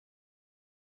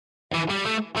Hi,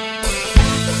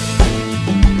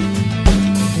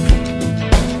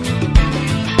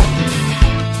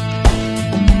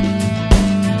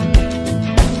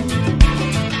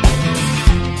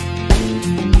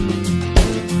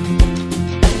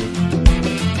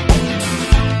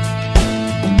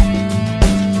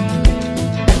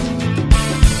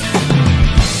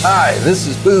 this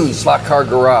is Boone Slot Car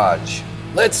Garage.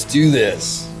 Let's do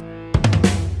this.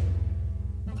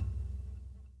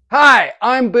 Hi,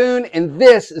 I'm Boone, and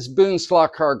this is Boone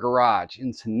Slot Car Garage.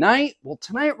 And tonight we're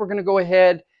going to go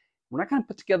ahead. We're not going to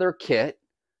put together a kit.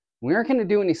 We aren't going to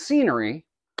do any scenery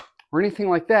or anything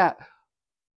like that.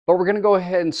 But we're going to go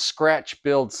ahead and scratch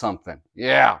build something.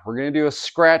 Yeah, we're going to do a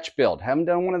scratch build. Haven't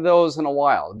done one of those in a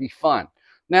while. It'd be fun.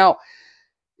 Now,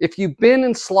 if you've been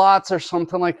in slots or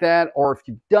something like that, or if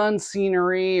you've done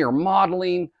scenery or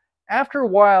modeling, after a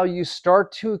while you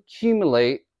start to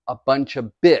accumulate a bunch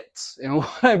of bits. And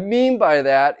what I mean by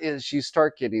that is you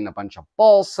start getting a bunch of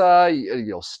balsa,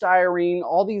 styrene,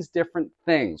 all these different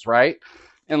things, right?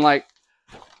 And like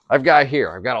I've got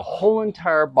a whole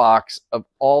entire box of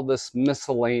all this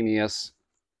miscellaneous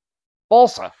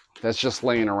balsa that's just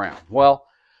laying around. Well,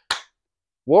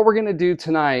 what we're gonna do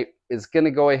tonight is going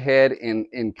to go ahead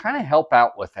and kind of help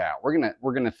out with that. We're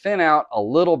going to thin out a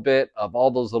little bit of all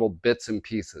those little bits and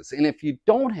pieces. And if you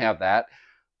don't have that,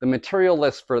 the material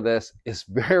list for this is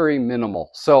very minimal.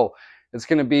 So it's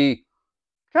going to be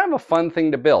kind of a fun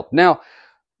thing to build. Now,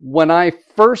 when I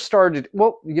first started,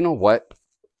 well, you know what?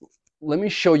 Let me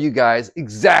show you guys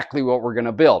exactly what we're going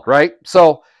to build, right?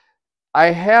 So I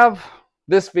have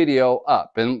this video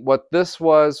up, and what this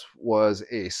was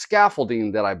a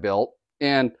scaffolding that I built,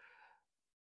 and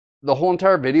the whole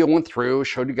entire video went through,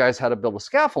 showed you guys how to build a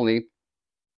scaffolding.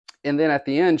 And then at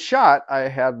the end shot, I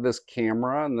had this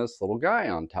camera and this little guy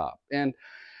on top. And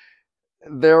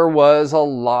there was a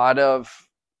lot of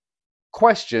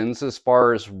questions as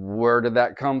far as where did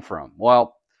that come from?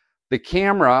 Well, the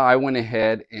camera, I went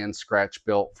ahead and scratch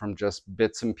built from just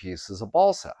bits and pieces of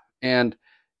balsa. And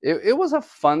it was a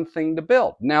fun thing to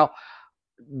build. Now,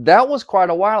 that was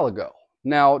quite a while ago.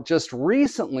 Now, just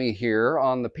recently here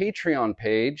on the Patreon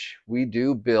page, we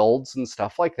do builds and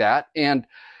stuff like that. And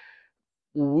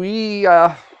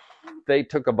they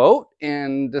took a vote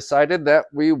and decided that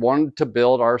we wanted to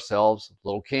build ourselves a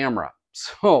little camera.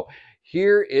 So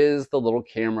here is the little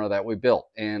camera that we built.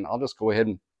 And I'll just go ahead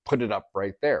and put it up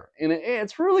right there. And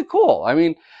it's really cool. I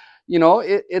mean, you know,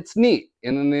 it's neat.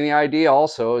 And then the idea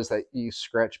also is that you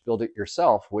scratch build it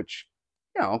yourself, which,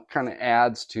 you know, kind of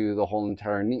adds to the whole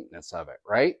entire neatness of it,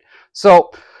 right?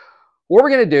 So what we're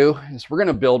going to do is we're going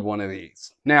to build one of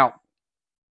these. Now,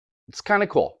 it's kind of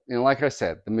cool. You know, like I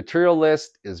said, the material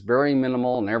list is very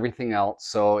minimal and everything else.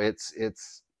 So it's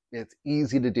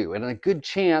easy to do. And a good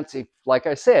chance, if, like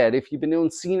I said, if you've been doing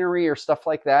scenery or stuff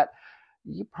like that,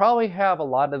 you probably have a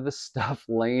lot of this stuff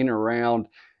laying around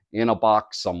in a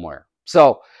box somewhere.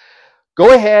 So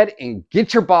go ahead and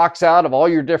get your box out of all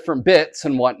your different bits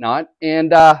and whatnot,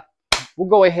 and we'll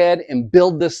go ahead and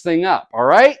build this thing up, all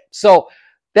right? So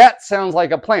that sounds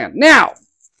like a plan. Now,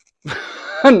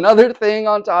 another thing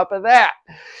on top of that,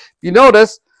 you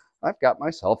notice I've got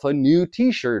myself a new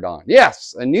t-shirt on.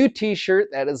 Yes, a new t-shirt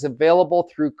that is available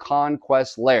through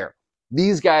Conquest Lair.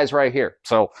 These guys right here.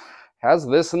 So has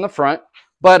this in the front,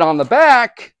 but on the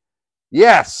back,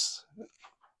 yes,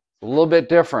 a little bit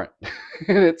different.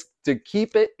 And it's to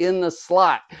keep it in the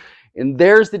slot. And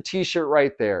there's the t-shirt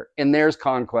right there. And there's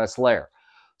Conquest Lair.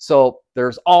 So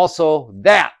there's also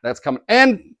that's coming.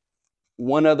 And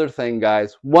one other thing,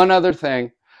 guys, one other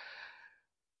thing.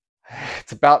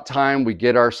 It's about time we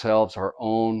get ourselves our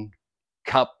own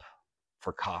cup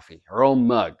for coffee, our own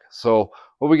mug. So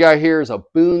what we got here is a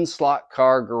Boone Slot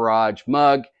Car Garage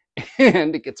mug,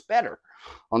 and it gets better.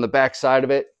 On the back side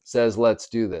of it says, let's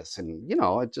do this. And, you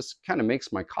know, it just kind of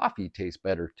makes my coffee taste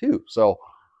better too. So,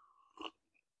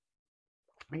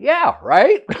 yeah,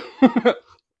 right?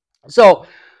 So,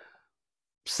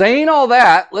 saying all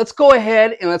that, let's go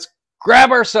ahead and let's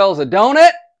grab ourselves a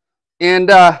donut and,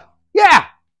 yeah,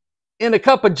 and a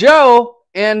cup of Joe,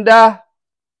 and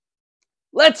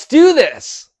let's do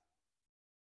this.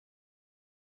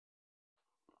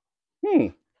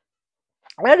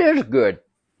 That is good.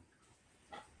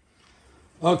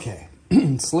 Okay,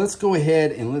 so let's go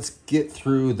ahead and let's get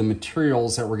through the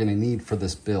materials that we're going to need for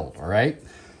this build, all right?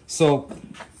 So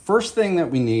first thing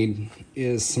that we need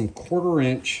is some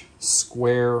 1/4-inch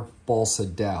square balsa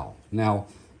dowel. Now,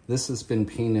 this has been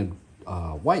painted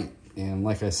white, and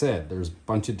like I said, there's a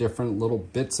bunch of different little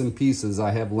bits and pieces I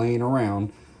have laying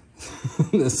around.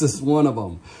 This is one of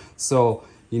them. So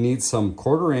you need some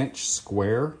 1/4-inch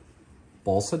square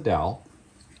balsa dowel.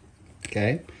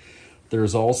 okay?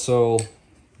 There's also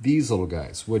these little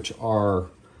guys, which are,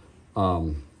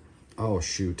 oh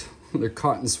shoot, they're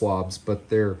cotton swabs, but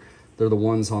they're the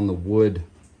ones on the wood,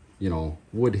 you know,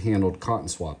 wood-handled cotton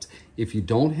swabs. If you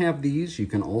don't have these, you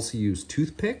can also use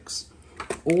toothpicks,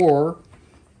 or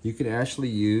you could actually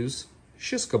use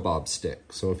shish kebab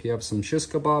stick. So if you have some shish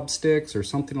kebab sticks or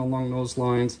something along those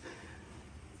lines,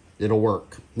 it'll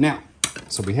work. Now,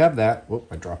 so we have that. Whoop,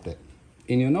 I dropped it.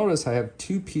 And you'll notice I have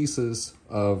 2 pieces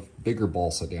of bigger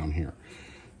balsa down here.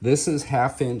 This is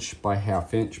 1/2 inch by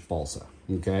 1/2 inch balsa,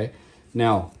 okay?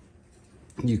 Now,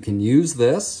 you can use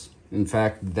this. In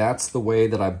fact, that's the way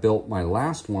that I built my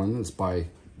last one, is by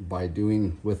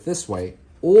doing with this way.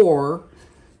 Or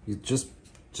you just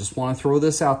want to throw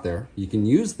this out there. You can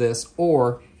use this,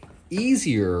 or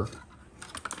easier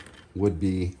would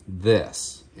be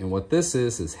this. And what this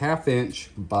is 1/2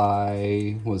 inch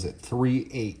by, what is it,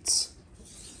 3/8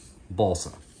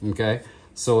 balsa, okay?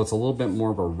 So it's a little bit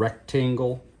more of a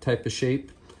rectangle type of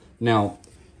shape. Now,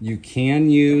 you can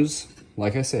use,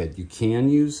 like I said, you can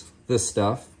use this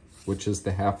stuff, which is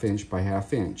the 1/2 inch by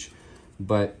 1/2 inch,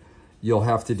 but you'll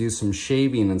have to do some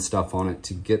shaving and stuff on it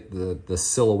to get the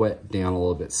silhouette down a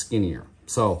little bit skinnier.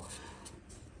 So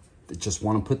just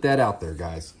want to put that out there,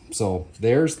 guys. So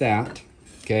there's that,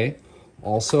 okay?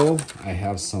 Also, I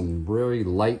have some very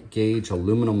light gauge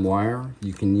aluminum wire.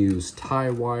 You can use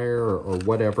tie wire or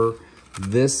whatever.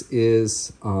 This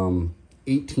is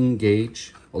 18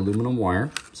 gauge aluminum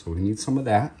wire, so we need some of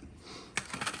that.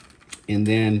 And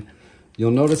then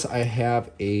you'll notice I have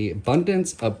an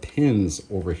abundance of pins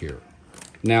over here.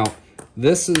 Now,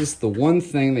 this is the one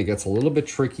thing that gets a little bit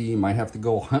tricky. You might have to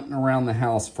go hunting around the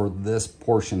house for this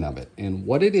portion of it. And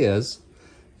what it is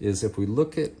if we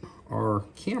look at our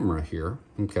camera here,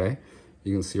 okay,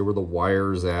 you can see where the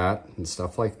wire's at and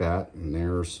stuff like that. And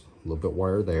there's a little bit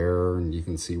wire there, and you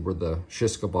can see where the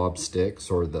shish kebab sticks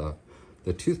or the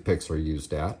toothpicks are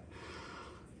used at.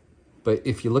 But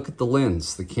if you look at the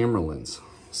lens, the camera lens,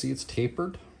 see it's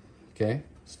tapered, okay?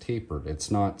 It's tapered,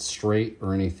 it's not straight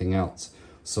or anything else.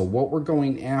 So what we're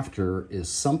going after is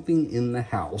something in the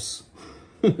house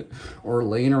or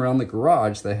laying around the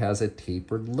garage that has a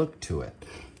tapered look to it.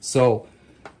 So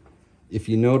if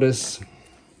you notice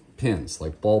pins,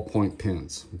 like ballpoint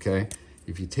pins, okay?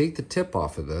 If you take the tip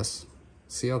off of this,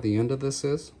 see how the end of this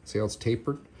is? See how it's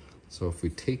tapered? So if we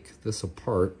take this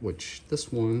apart, which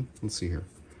this one, let's see here,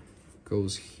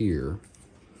 goes here.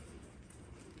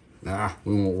 We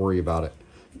won't worry about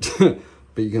it.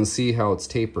 But you can see how it's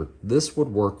tapered. This would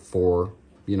work for,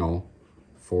 you know,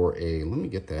 for a, let me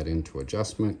get that into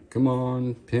adjustment. Come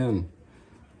on, pin.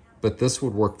 But this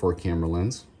would work for a camera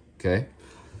lens, okay?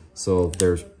 So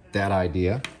there's that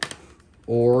idea.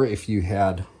 Or if you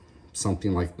had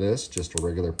something like this, just a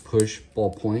regular push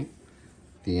ballpoint,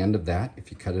 the end of that,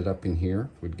 if you cut it up in here,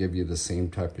 would give you the same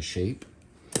type of shape.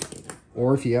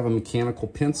 Or if you have a mechanical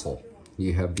pencil,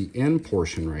 you have the end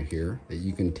portion right here that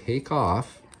you can take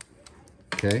off,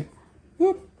 okay?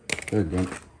 Whoop, there you go.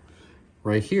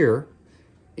 Right here,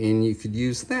 and you could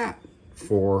use that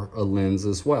for a lens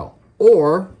as well.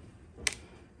 Or,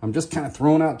 I'm just kind of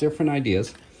throwing out different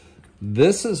ideas.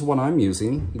 This is what I'm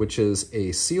using, which is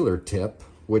a sealer tip,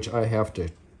 which I have to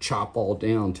chop all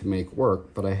down to make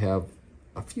work, but I have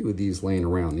a few of these laying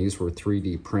around. These were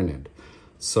 3D printed.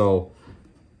 So,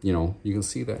 you know, you can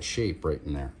see that shape right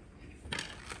in there.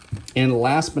 And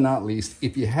last but not least,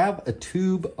 if you have a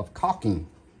tube of caulking,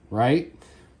 right?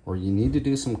 Or you need to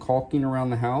do some caulking around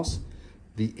the house,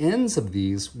 the ends of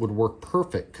these would work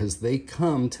perfect because they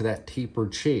come to that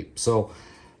tapered shape. So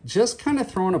just kind of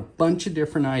throwing a bunch of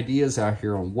different ideas out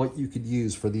here on what you could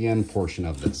use for the end portion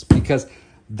of this, because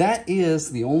that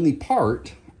is the only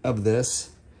part of this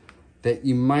that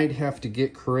you might have to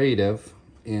get creative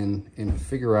and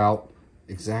figure out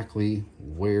exactly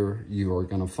where you are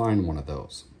going to find one of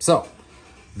those. So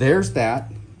there's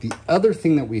that. The other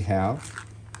thing that we have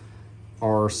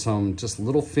are some just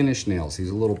little finish nails.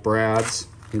 These are little brads,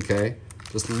 okay?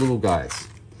 Just little guys.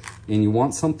 And you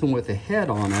want something with a head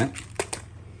on it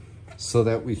so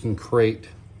that we can create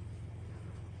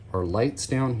our lights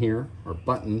down here, our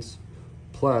buttons,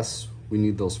 plus we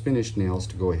need those finish nails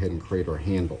to go ahead and create our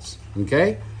handles,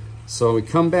 okay? So we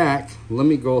come back, let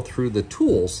me go through the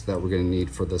tools that we're gonna need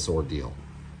for this ordeal.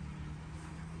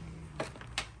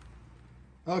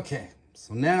 Okay,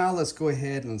 so now let's go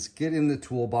ahead and let's get in the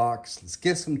toolbox. Let's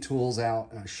get some tools out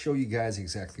and I'll show you guys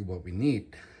exactly what we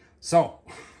need. So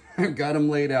I've got them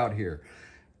laid out here.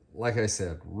 Like I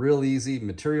said, real easy.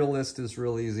 Material list is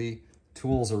real easy.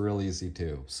 Tools are real easy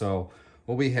too. So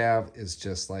what we have is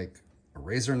just like a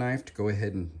razor knife to go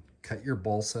ahead and cut your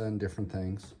balsa and different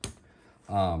things.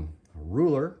 a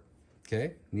ruler,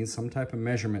 okay? Need some type of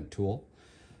measurement tool.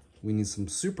 We need some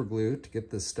super glue to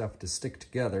get this stuff to stick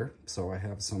together. So I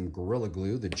have some Gorilla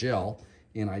Glue, the gel,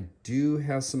 and I do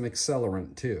have some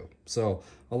accelerant too. So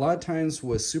a lot of times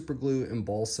with super glue and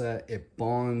balsa, it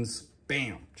bonds,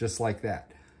 bam, just like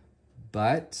that.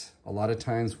 But a lot of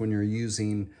times when you're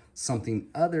using something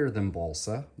other than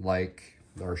balsa, like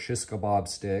our shish kebab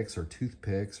sticks or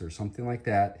toothpicks or something like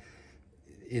that,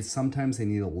 sometimes they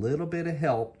need a little bit of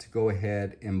help to go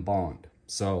ahead and bond.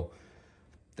 So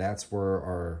that's where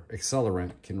our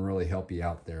accelerant can really help you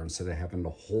out there instead of having to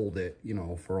hold it, you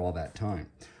know, for all that time.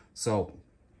 So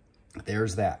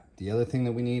there's that. The other thing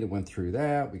that we need, it went through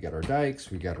that. We got our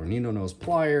dikes, we got our needle nose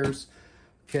pliers.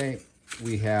 Okay,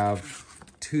 we have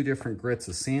 2 different grits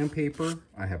of sandpaper.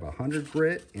 I have a 100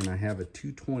 grit and I have a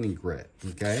 220 grit,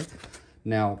 okay?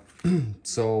 Now,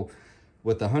 so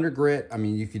with the 100 grit, I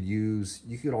mean, you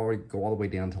could already go all the way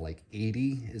down to like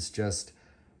 80. It's just,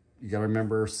 you gotta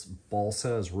remember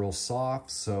balsa is real soft.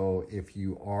 So if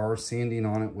you are sanding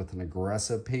on it with an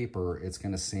aggressive paper, it's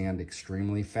gonna sand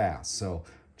extremely fast. So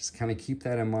just kind of keep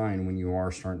that in mind when you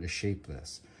are starting to shape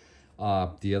this.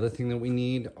 The other thing that we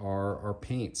need are our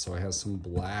paints. So I have some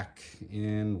black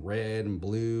and red and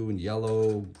blue and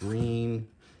yellow, green,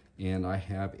 and I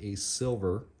have a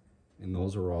silver, and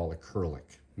those are all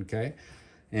acrylic, okay?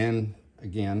 And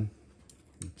again,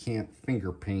 you can't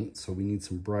finger paint, so we need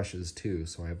some brushes too.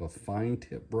 So I have a fine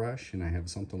tip brush and I have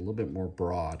something a little bit more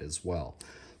broad as well.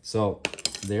 So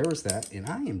there's that, and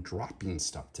I am dropping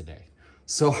stuff today.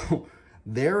 So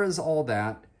there is all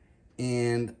that,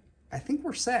 and I think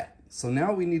we're set. So now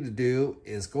what we need to do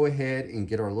is go ahead and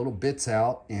get our little bits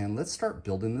out and let's start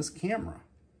building this camera.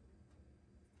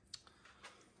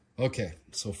 Okay,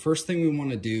 so first thing we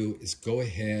want to do is go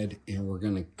ahead and we're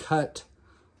going to cut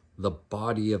the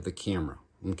body of the camera.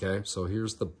 Okay, so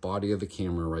here's the body of the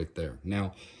camera right there.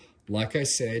 Now, like I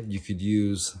said, you could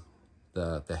use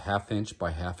the 1/2 inch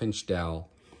by 1/2 inch dowel,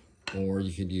 or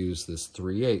you could use this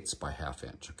 3/8 by 1/2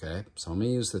 inch, okay? So I'm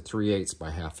gonna use the 3/8 by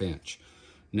 1/2 inch.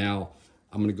 Now,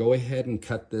 I'm gonna go ahead and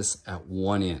cut this at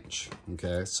 1 inch,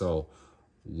 okay? So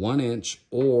 1 inch,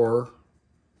 or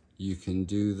you can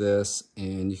do this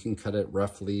and you can cut it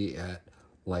roughly at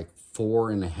like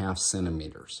 4.5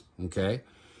 centimeters, okay?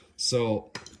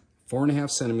 So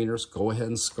 4.5 centimeters, go ahead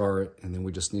and scar it, and then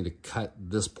we just need to cut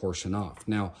this portion off.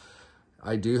 Now,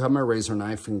 I do have my razor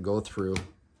knife and go through.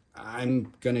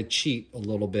 I'm gonna cheat a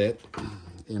little bit,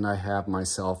 and I have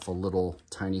myself a little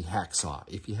tiny hacksaw.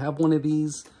 If you have one of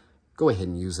these, go ahead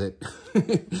and use it.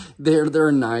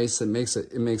 They're nice. It makes it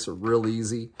real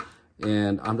easy.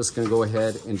 And I'm just gonna go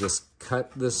ahead and just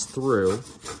cut this through.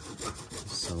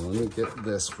 So let me get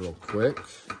this real quick.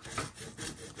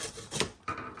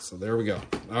 So there we go.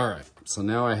 All right, so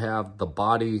now I have the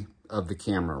body of the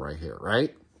camera right here,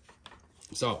 right?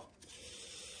 So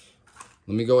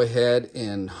let me go ahead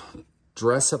and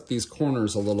dress up these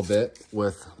corners a little bit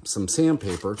with some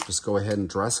sandpaper. Just go ahead and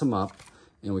dress them up,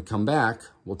 and we come back,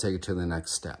 we'll take it to the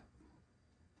next step.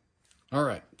 All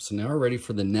right, so now we're ready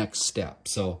for the next step.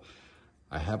 So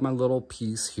I have my little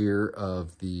piece here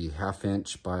of the 1/2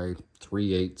 inch by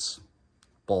 3/8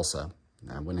 balsa.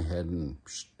 And I went ahead and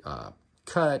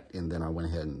cut, and then I went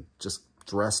ahead and just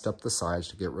dressed up the sides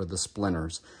to get rid of the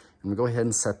splinters. And we go ahead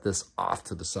and set this off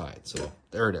to the side. So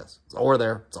there it is. It's over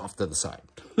there. It's off to the side.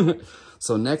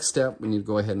 So next step, we need to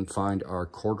go ahead and find our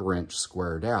 1/4 inch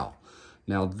square dowel.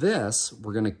 Now this,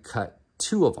 we're going to cut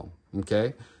 2 of them,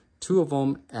 okay? 2 of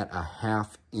them at a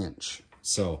 1/2 inch.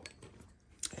 So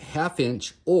 1/2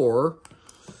 inch, or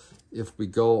if we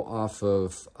go off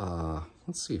of,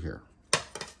 let's see here.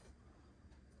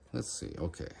 Let's see,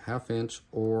 okay, 1/2 inch,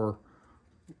 or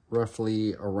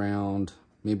roughly around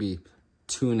maybe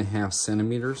 2.5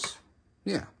 centimeters.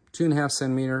 Yeah, 2.5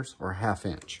 centimeters or 1/2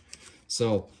 inch.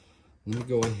 So let me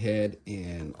go ahead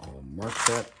and I'll mark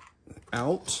that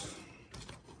out.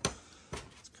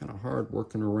 It's kind of hard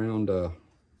working around a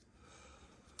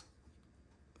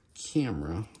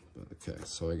camera. Okay,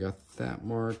 so I got that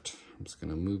marked. I'm just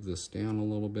gonna move this down a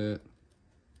little bit,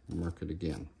 mark it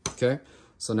again, okay?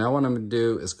 So now what I'm gonna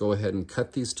do is go ahead and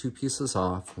cut these 2 pieces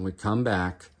off. When we come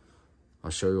back, I'll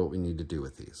show you what we need to do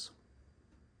with these.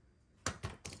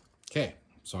 Okay,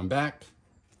 so I'm back.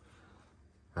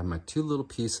 I have my 2 little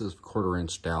pieces of 1/4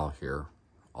 inch dowel here,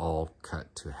 all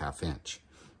cut to 1/2 inch.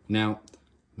 Now,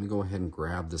 let me go ahead and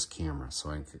grab this camera so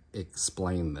I can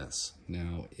explain this.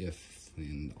 Now,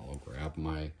 and I'll grab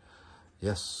my,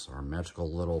 yes, our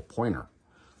magical little pointer.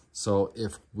 So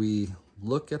if we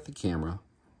look at the camera,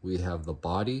 we have the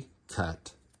body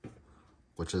cut,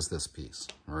 which is this piece,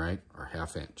 all right, our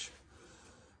 1/2 inch.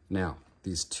 Now,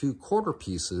 these 2 quarter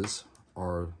pieces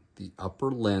are the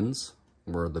upper lens,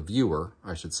 or the viewer,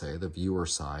 I should say, the viewer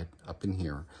side up in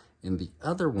here. And the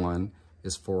other one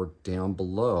is for down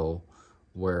below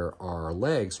where our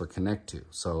legs are connected to.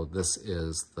 So this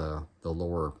is the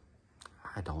lower,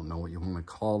 I don't know what you want to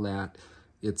call that.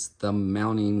 It's the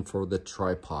mounting for the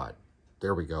tripod.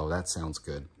 There we go, that sounds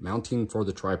good. Mounting for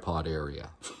the tripod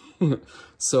area.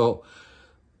 So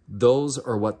those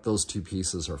are what those 2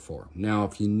 pieces are for. Now,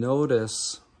 if you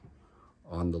notice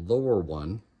on the lower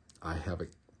one, I have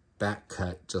it back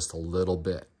cut just a little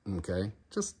bit, okay?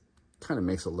 Just kind of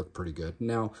makes it look pretty good.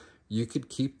 Now, you could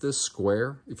keep this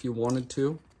square if you wanted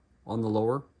to on the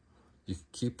lower. You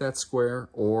could keep that square,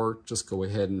 or just go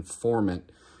ahead and form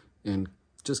it and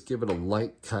just give it a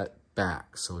light cut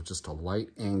back. So just a light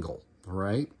angle, all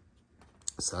right?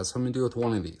 So that's what I'm gonna do with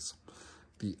one of these.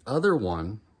 The other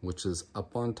one, which is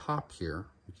up on top here,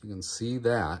 you can see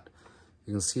that.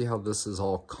 You can see how this is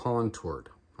all contoured,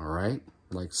 all right?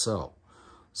 Like so.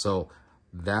 So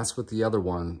that's what the other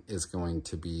one is going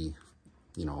to be,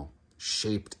 you know,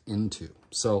 shaped into.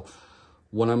 So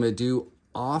what I'm gonna do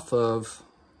off of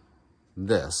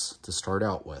this to start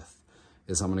out with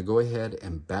is I'm gonna go ahead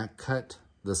and back cut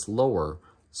this lower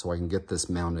so I can get this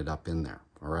mounted up in there,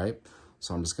 all right?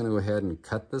 So I'm just gonna go ahead and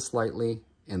cut this lightly,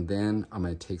 and then I'm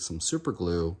gonna take some super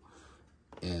glue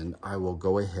and I will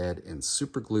go ahead and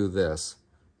super glue this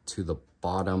to the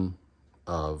bottom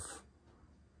of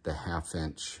the 1/2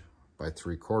 inch by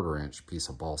 3/4 inch piece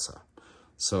of balsa.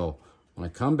 So when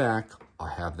I come back, I'll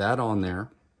have that on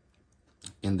there.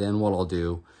 And then what I'll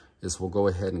do is we'll go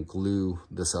ahead and glue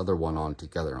this other one on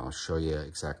together. And I'll show you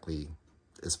exactly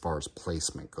as far as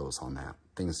placement goes on that.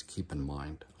 Things to keep in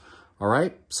mind. All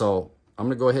right, so I'm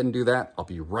gonna go ahead and do that. I'll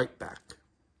be right back.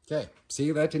 Okay,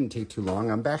 see, that didn't take too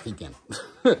long. I'm back again.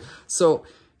 So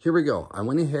here we go. I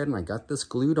went ahead and I got this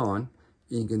glued on.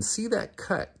 And you can see that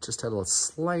cut just had a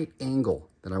slight angle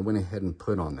that I went ahead and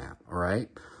put on that, all right?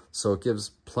 So it gives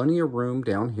plenty of room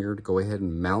down here to go ahead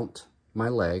and mount my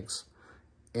legs,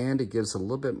 and it gives a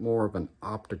little bit more of an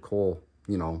optical,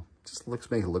 you know, just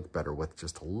make it look better with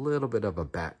just a little bit of a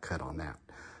back cut on that.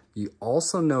 You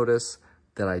also notice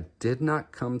that I did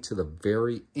not come to the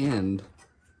very end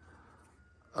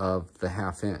of the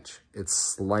 1/2 inch. It's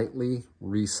slightly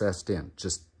recessed in,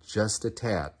 just a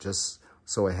tad, just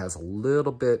so it has a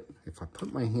little bit. If I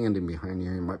put my hand in behind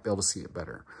here, you might be able to see it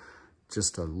better.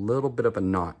 Just a little bit of a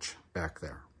notch back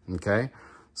there, okay?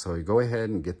 So you go ahead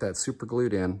and get that super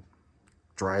glued in,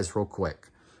 dries real quick.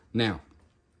 Now,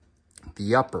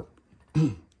 the upper,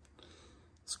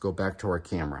 let's go back to our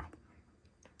camera.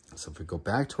 So if we go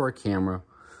back to our camera,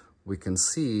 we can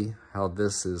see how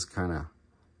this is kind of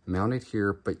mounted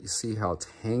here, but you see how it's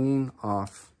hanging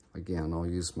off. Again, I'll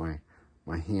use my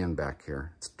hand back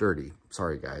here. It's dirty,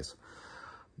 sorry guys.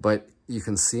 But you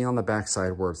can see on the back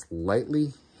side where it's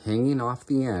lightly hanging off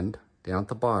the end down at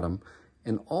the bottom.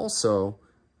 And also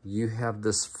you have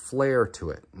this flare to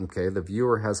it, okay? The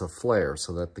viewer has a flare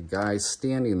so that the guy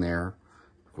standing there,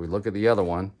 if we look at the other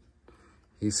one,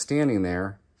 he's standing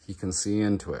there, he can see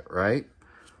into it, right?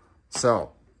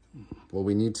 So what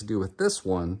we need to do with this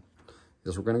one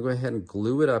is we're gonna go ahead and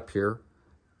glue it up here,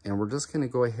 and we're just gonna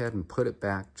go ahead and put it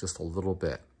back just a little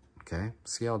bit, okay?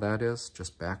 See how that is?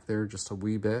 Just back there, just a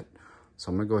wee bit.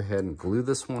 So I'm gonna go ahead and glue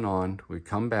this one on. We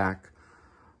come back,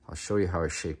 I'll show you how I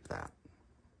shaped that.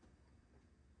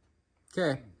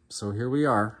 Okay, so here we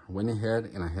are. I went ahead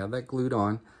and I have that glued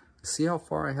on. See how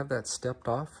far I have that stepped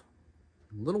off?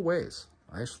 A little ways.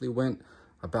 I actually went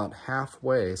about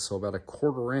halfway, so about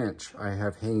 1/4 inch I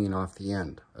have hanging off the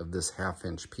end of this 1/2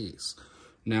 inch piece.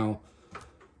 Now,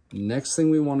 next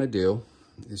thing we want to do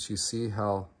is you see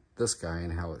how this guy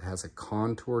and how it has a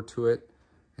contour to it,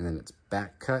 and then it's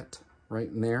back cut right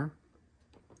in there.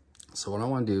 So what I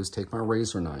want to do is take my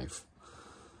razor knife,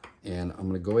 and I'm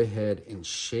going to go ahead and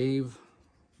shave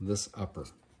this upper,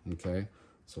 okay?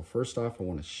 So first off, I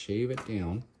want to shave it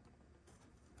down.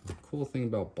 The cool thing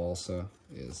about balsa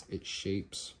is it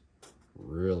shapes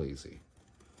real easy.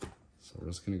 So we're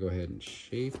just going to go ahead and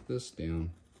shape this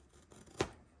down.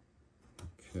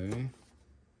 Okay.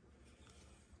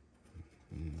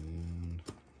 And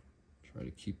try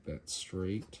to keep that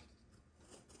straight.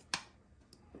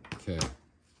 Okay.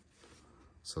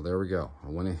 So there we go. I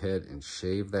went ahead and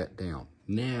shaved that down.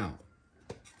 Now,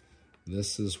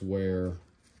 this is where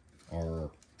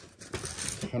our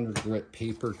 100 grit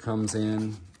paper comes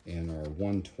in and our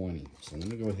 120. So let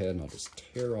me go ahead and I'll just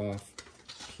tear off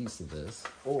a piece of this,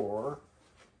 or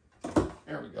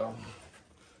there we go.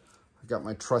 I got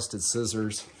my trusted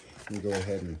scissors. I'm gonna go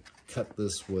ahead and cut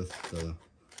this with the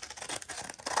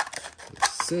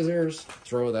scissors,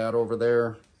 throw that over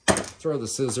there, throw the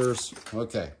scissors.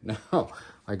 Okay, now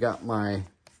I got my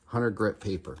 100 grit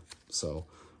paper. So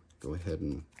go ahead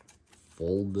and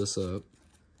fold this up.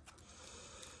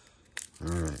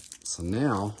 All right, so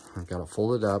now I've got it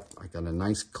folded up. I got a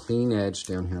nice clean edge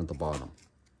down here at the bottom.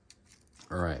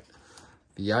 All right,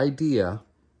 the idea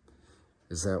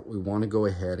is that we want to go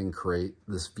ahead and create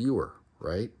this viewer,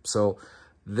 right? So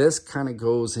this kind of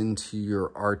goes into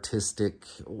your artistic,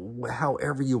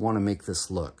 however you want to make this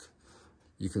look.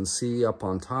 You can see up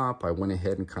on top, I went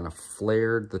ahead and kind of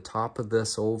flared the top of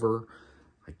this over.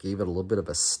 I gave it a little bit of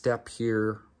a step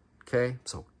here, okay?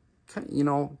 So, you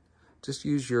know, just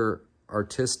use your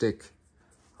artistic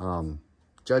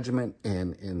judgment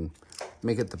and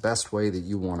make it the best way that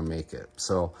you want to make it.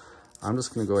 So I'm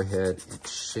just going to go ahead and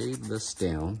shade this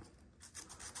down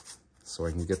so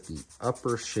I can get the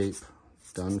upper shape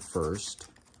done first,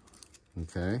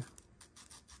 okay?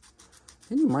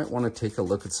 And you might want to take a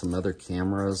look at some other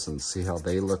cameras and see how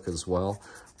they look as well.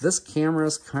 This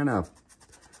camera's kind of,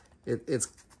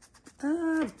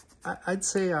 I'd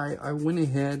say I went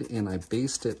ahead and I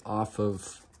based it off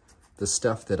of the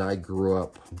stuff that I grew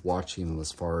up watching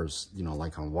as far as, you know,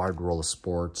 like on Wide World of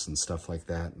Sports and stuff like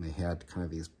that. And they had kind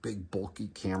of these big bulky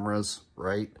cameras,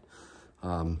 right?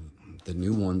 The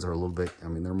new ones are a little bit, I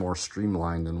mean, they're more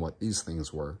streamlined than what these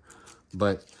things were.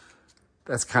 But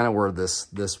that's kind of where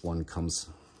this one comes,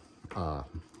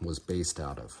 was based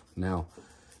out of. Now,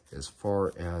 as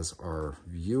far as our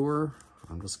viewer,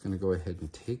 I'm just going to go ahead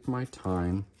and take my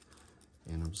time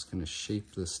and I'm just going to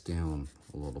shape this down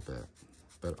a little bit.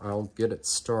 But I'll get it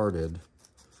started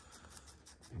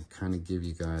and kind of give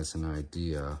you guys an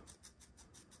idea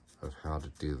of how to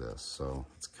do this. So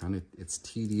it's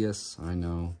tedious, I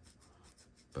know,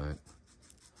 but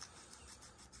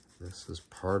this is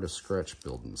part of sketch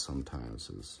building sometimes,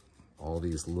 is all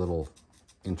these little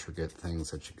intricate things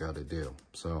that you got to do.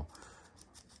 So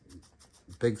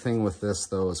big thing with this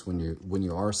though is when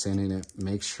you are sanding it,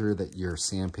 make sure that your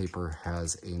sandpaper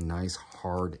has a nice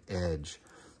hard edge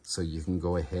so you can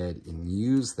go ahead and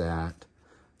use that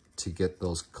to get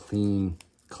those clean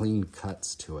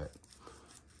cuts to it.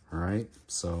 All right,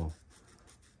 so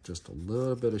just a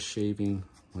little bit of shaving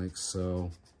like so.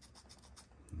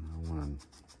 And I want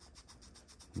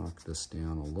to knock this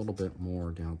down a little bit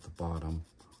more down at the bottom.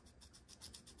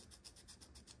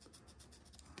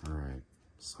 All right,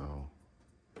 so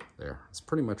there, it's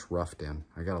pretty much roughed in.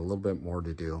 I got a little bit more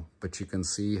to do, but you can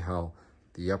see how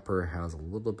the upper has a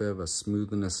little bit of a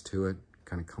smoothness to it,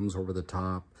 kind of comes over the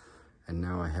top, and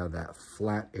now I have that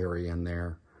flat area in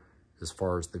there as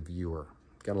far as the viewer.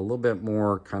 Got a little bit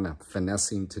more kind of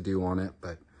finessing to do on it,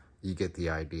 but you get the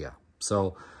idea.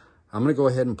 So I'm gonna go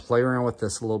ahead and play around with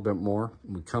this a little bit more.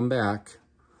 When we come back,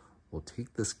 we'll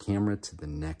take this camera to the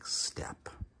next step.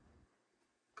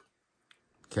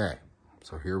 Okay,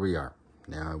 so here we are.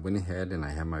 Now I went ahead and I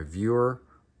have my viewer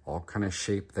all kind of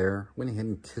shaped there. Went ahead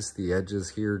and kissed the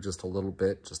edges here just a little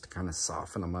bit, just to kind of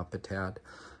soften them up a tad.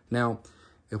 Now,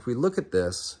 if we look at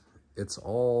this, it's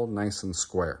all nice and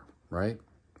square, right?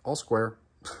 All square.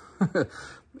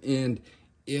 And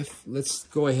let's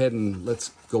go ahead and let's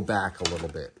go back a little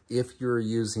bit. If you're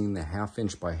using the 1/2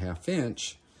 inch by 1/2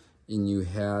 inch and you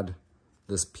had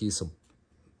this piece of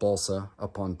balsa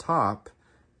up on top,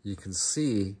 you can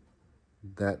see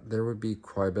that there would be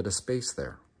quite a bit of space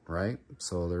there, right?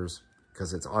 So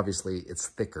because it's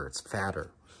thicker, it's fatter.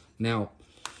 Now,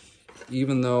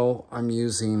 even though I'm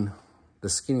using the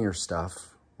skinnier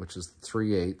stuff, which is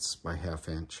 3/8 by 1/2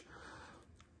 inch,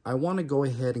 I want to go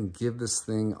ahead and give this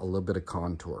thing a little bit of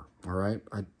contour, all right?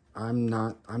 I'm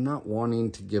not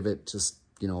wanting to give it just,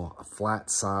 you know, flat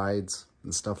sides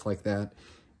and stuff like that.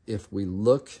 If we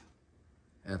look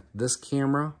at this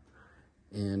camera,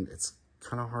 and it's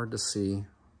kind of hard to see,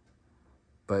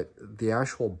 but the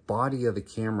actual body of the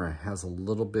camera has a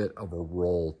little bit of a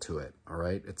roll to it, all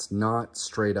right? It's not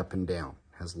straight up and down.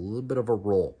 It has a little bit of a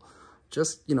roll.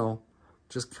 Just, you know,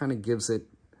 just kind of gives it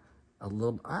a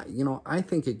little, I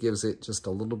think it gives it just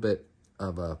a little bit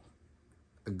of a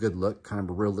good look, kind of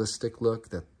a realistic look,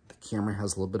 that the camera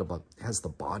has a little bit of has the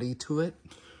body to it.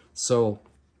 So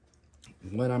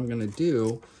what I'm gonna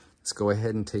do is go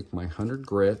ahead and take my 100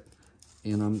 grit,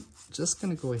 and I'm just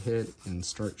gonna go ahead and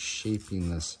start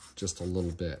shaping this just a little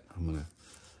bit.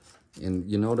 And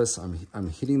you notice I'm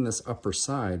hitting this upper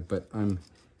side, but I'm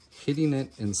hitting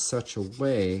it in such a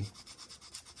way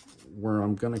where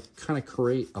I'm gonna kind of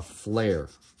create a flare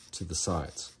to the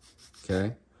sides,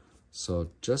 okay?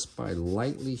 So just by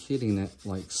lightly hitting it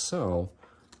like so,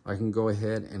 I can go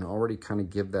ahead and already kind of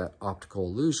give that optical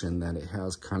illusion that it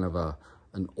has kind of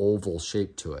an oval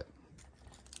shape to it.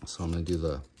 So I'm going to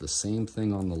do the same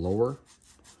thing on the lower.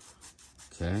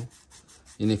 Okay.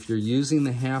 And if you're using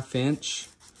the 1/2 inch,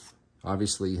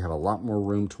 obviously you have a lot more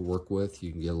room to work with.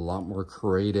 You can get a lot more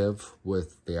creative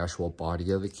with the actual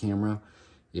body of the camera.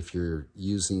 If you're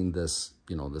using this,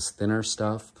 you know, this thinner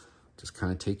stuff, just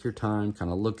kind of take your time,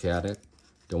 kind of look at it.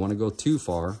 Don't want to go too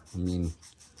far. I mean,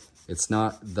 it's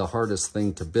not the hardest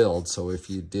thing to build. So if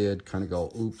you did kind of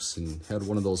go, oops, and had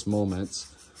one of those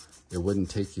moments, it wouldn't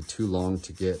take you too long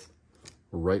to get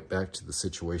right back to the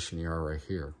situation you are right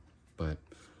here. But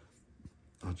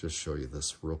I'll just show you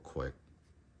this real quick.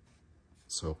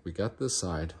 So we got this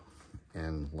side,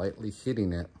 and lightly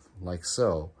hitting it like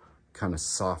so kind of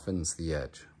softens the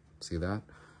edge. See that?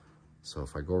 So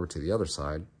if I go over to the other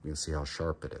side, you can see how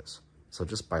sharp it is. So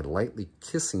just by lightly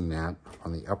kissing that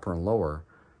on the upper and lower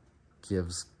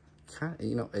gives kind of,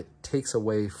 you know, it takes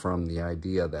away from the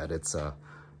idea that it's a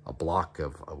block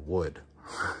of wood.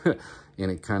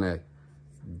 And it kind of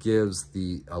gives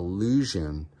the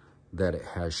illusion that it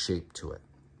has shape to it.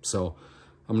 So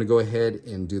I'm going to go ahead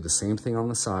and do the same thing on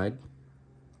the side.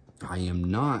 I am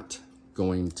not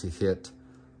going to hit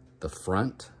the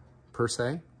front per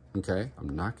se, okay? I'm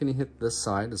not going to hit this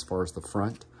side as far as the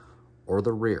front or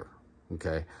the rear,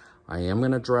 okay? I am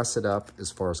going to dress it up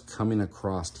as far as coming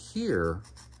across here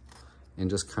and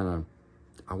just kind of,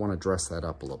 I want to dress that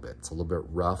up a little bit. It's a little bit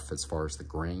rough as far as the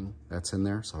grain that's in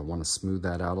there, so I want to smooth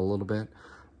that out a little bit,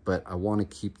 but I want to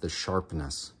keep the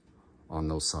sharpness on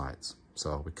those sides.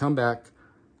 So we come back,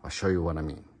 I'll show you what I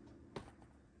mean.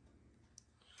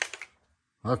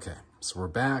 Okay, so we're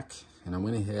back, and I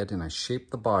went ahead and I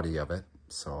shaped the body of it.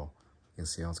 So you can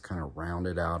see how it's kind of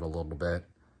rounded out a little bit.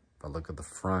 If I look at the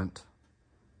front,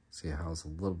 see how it's a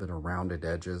little bit of rounded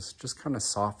edges, just kind of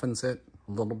softens it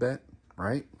a little bit,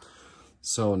 right?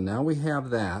 So now we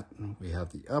have that. We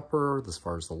have the upper as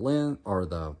far as the lens or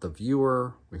the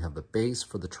viewer. We have the base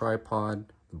for the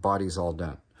tripod. The body's all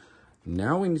done.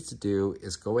 Now what we need to do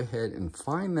is go ahead and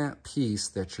find that piece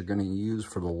that you're going to use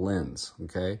for the lens,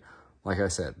 okay? Like I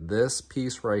said, this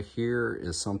piece right here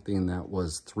is something that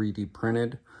was 3D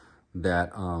printed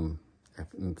that,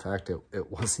 in fact,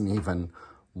 it wasn't even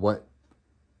what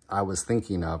I was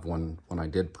thinking of when I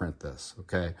did print this,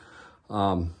 okay?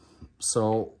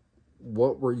 So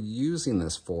what we're using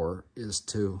this for is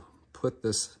to put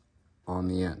this on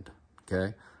the end,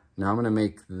 okay? Now I'm gonna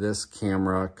make this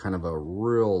camera kind of a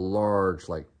real large,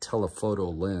 like telephoto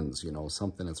lens, you know,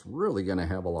 something that's really gonna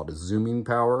have a lot of zooming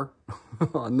power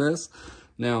on this.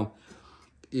 Now,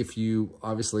 if you,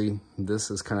 obviously, this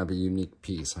is kind of a unique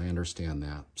piece, I understand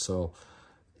that. So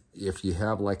if you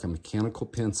have like a mechanical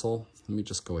pencil, let me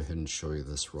just go ahead and show you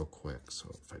this real quick.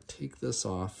 So if I take this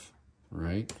off,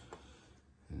 right,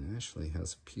 and it actually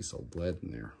has a piece of lead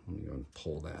in there. Let me go and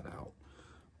pull that out.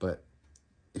 But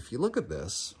if you look at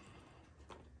this,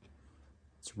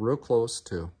 it's real close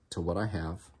to what I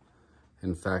have.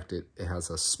 In fact, it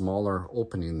has a smaller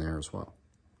opening there as well,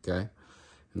 okay?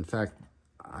 In fact,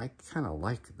 I kind of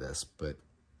like this, but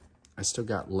I still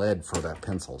got lead for that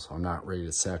pencil, so I'm not ready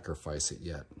to sacrifice it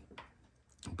yet.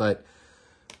 But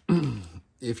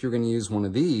if you're going to use one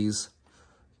of these,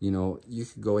 you know, you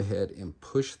could go ahead and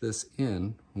push this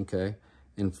in, okay,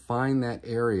 and find that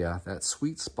area, that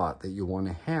sweet spot that you want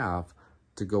to have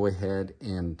to go ahead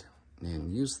and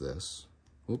use this.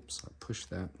 Oops, I pushed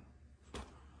that.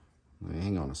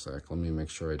 Hang on a sec. Let me make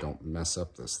sure I don't mess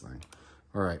up this thing.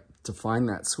 All right, to find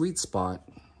that sweet spot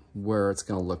where it's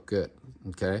going to look good,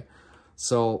 okay?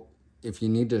 So if you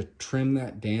need to trim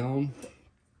that down,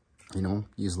 you know,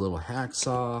 use a little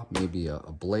hacksaw, maybe a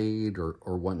blade or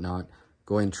whatnot.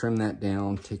 Go ahead and trim that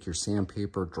down, take your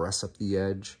sandpaper, dress up the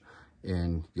edge,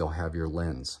 and you'll have your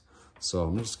lens. So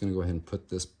I'm just going to go ahead and put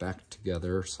this back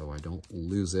together so I don't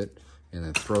lose it, and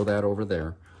then throw that over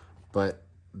there. But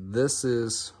this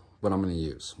is what I'm going to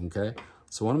use, okay?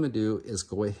 So what I'm going to do is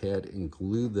go ahead and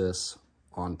glue this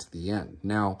onto the end.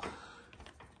 Now,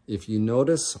 if you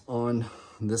notice on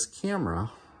this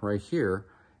camera right here,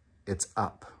 it's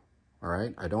up, all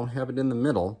right? I don't have it in the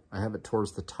middle. I have it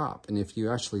towards the top. And if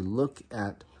you actually look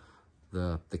at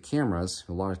the cameras,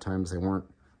 a lot of times they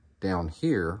weren't down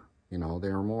here, you know, they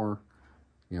were more,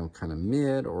 you know, kind of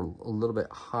mid or a little bit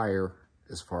higher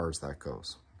as far as that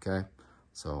goes, okay?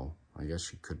 So I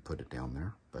guess you could put it down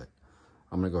there, but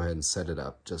I'm gonna go ahead and set it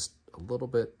up just a little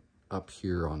bit up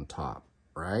here on top,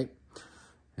 right?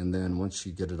 And then once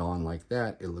you get it on like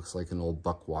that, it looks like an old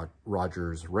Buck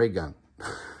Rogers ray gun.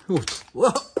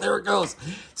 Whoa, there it goes.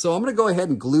 So I'm gonna go ahead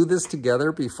and glue this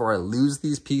together before I lose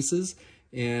these pieces.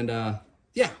 And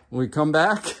yeah, when we come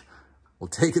back, we'll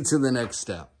take it to the next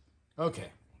step.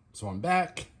 Okay, so I'm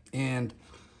back and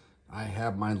I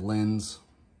have my lens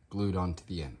glued onto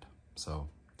the end. So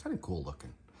kind of cool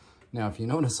looking. Now, if you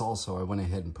notice also, I went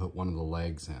ahead and put one of the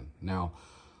legs in. Now,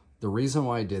 the reason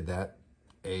why I did that,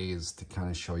 A, is to kind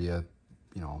of show you,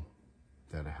 you know,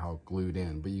 that how glued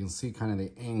in, but you can see kind of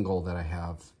the angle that I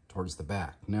have towards the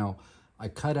back. Now, I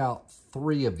cut out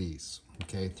 3 of these,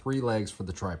 okay? 3 legs for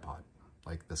the tripod,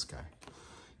 like this guy.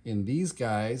 And these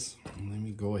guys, let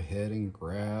me go ahead and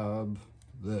grab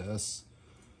this,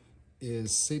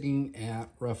 is sitting at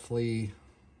roughly,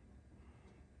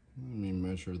 let me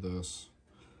measure this,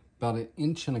 about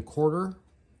 1.25 inches.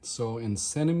 So in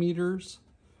centimeters,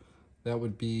 that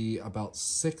would be about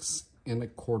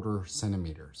 6.25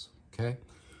 centimeters, okay?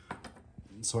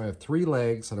 So I have 3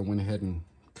 legs that I went ahead and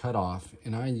cut off,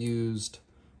 and I used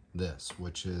this,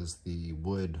 which is the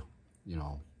wood, you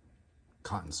know,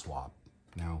 cotton swab.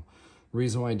 Now, the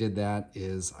reason why I did that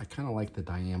is I kind of like the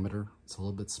diameter. It's a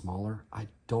little bit smaller. I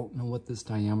don't know what this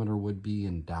diameter would be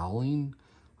in doweling.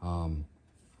 You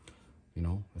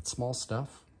know, it's small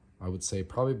stuff. I would say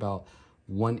probably about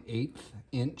 1/8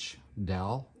 inch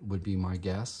dowel would be my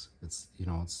guess. It's, you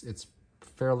know, it's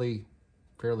fairly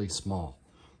small.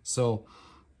 So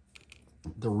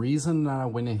the reason that I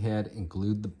went ahead and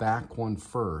glued the back one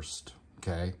first,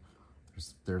 okay,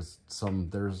 there's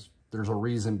a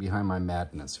reason behind my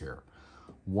madness here.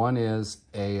 One is,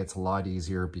 A, it's a lot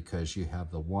easier because you have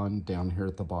the one down here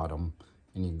at the bottom,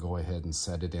 and you can go ahead and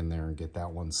set it in there and get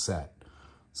that one set.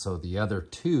 So the other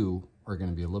 2 are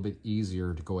going to be a little bit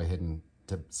easier to go ahead and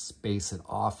to space it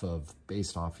off of,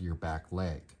 based off of your back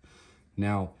leg.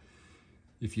 Now,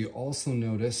 if you also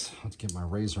notice, let's get my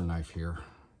razor knife here.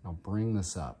 I'll bring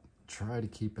this up. Try to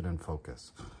keep it in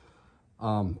focus.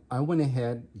 I went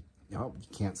ahead, oh, you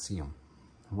can't see them.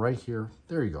 Right here,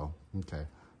 there you go, okay.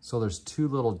 So there's 2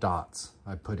 little dots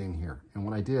I put in here. And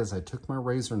what I did is I took my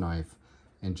razor knife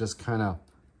and just kind of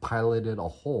piloted a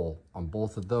hole on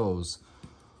both of those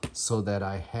so that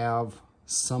I have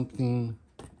something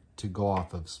to go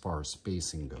off of as far as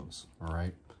spacing goes, all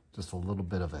right? Just a little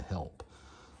bit of a help.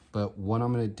 But what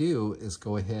I'm gonna do is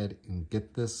go ahead and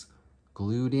get this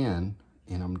glued in,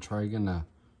 and I'm trying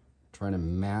to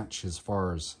match as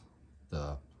far as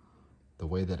the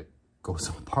way that it goes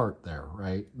apart there,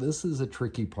 right? This is a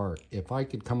tricky part. If I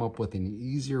could come up with an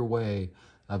easier way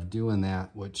of doing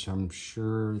that, which I'm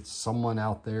sure someone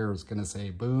out there is gonna say,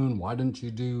 Boone, why didn't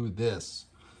you do this?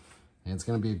 And it's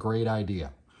gonna be a great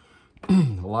idea.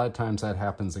 A lot of times that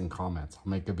happens in comments.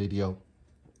 I'll make a video,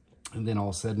 and then all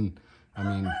of a sudden, I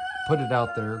mean, put it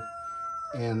out there,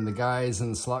 and the guys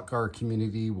in the slot car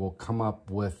community will come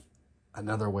up with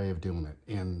another way of doing it.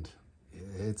 And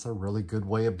it's a really good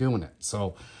way of doing it.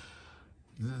 So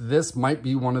this might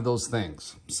be one of those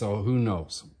things. So who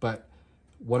knows? But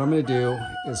what I'm going to do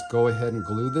is go ahead and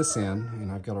glue this in.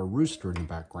 And I've got a rooster in the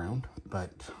background,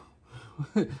 but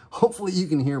hopefully you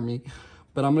can hear me.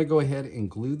 But I'm going to go ahead and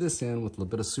glue this in with a little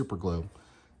bit of super glue.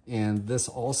 And this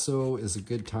also is a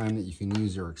good time that you can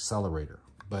use your accelerator.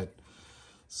 But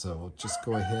so just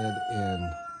go ahead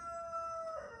and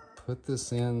put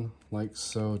this in like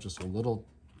so, just a little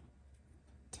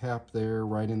tap there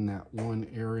right in that one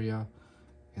area.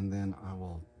 And then I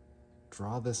will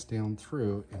draw this down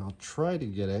through, and I'll try to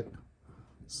get it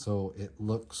so it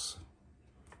looks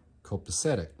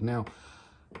copacetic. Now,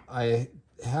 I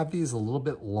have these a little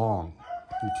bit long,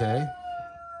 okay?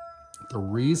 The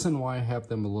reason why I have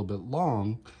them a little bit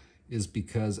long is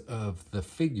because of the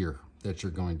figure that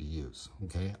you're going to use,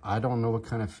 okay? I don't know what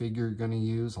kind of figure you're going to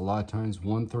use. A lot of times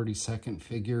 1/32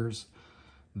 figures,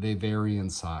 they vary in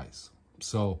size.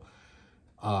 So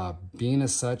being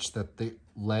as such that the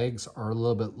legs are a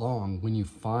little bit long, when you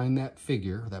find that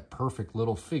figure, that perfect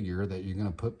little figure that you're going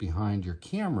to put behind your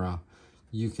camera,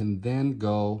 you can then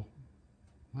go,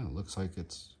 well, it looks like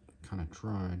it's kind of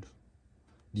dried.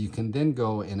 You can then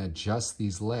go and adjust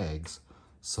these legs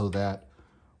so that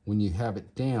when you have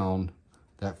it down,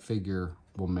 that figure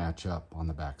will match up on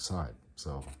the back side.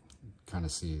 So kind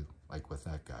of see like with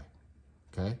that guy,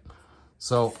 okay?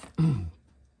 So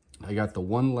I got the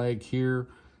one leg here.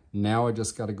 Now I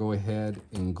just got to go ahead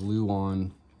and glue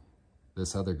on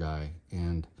this other guy.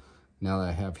 And now that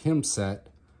I have him set,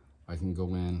 I can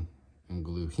go in and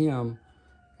glue him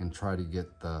and try to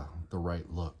get the right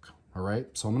look. All right,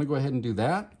 so I'm gonna go ahead and do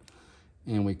that.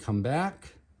 And we come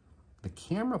back. The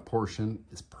camera portion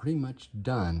is pretty much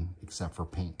done except for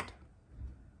paint.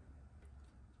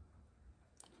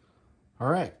 All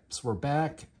right, so we're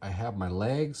back. I have my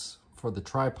legs for the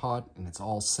tripod and it's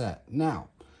all set. Now,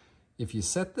 if you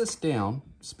set this down,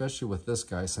 especially with this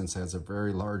guy, since it has a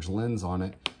very large lens on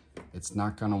it, it's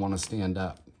not gonna wanna stand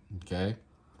up, okay?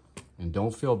 And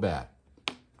don't feel bad,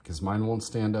 because mine won't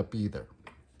stand up either.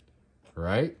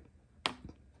 right?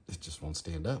 It just won't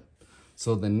stand up.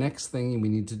 So the next thing we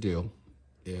need to do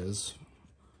is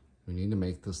we need to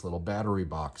make this little battery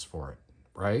box for it,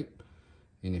 right?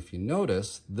 And if you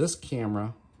notice, this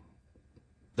camera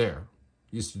there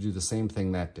used to do the same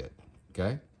thing that did,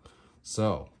 okay?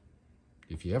 So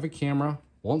if you have a camera,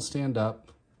 won't stand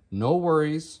up, no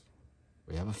worries,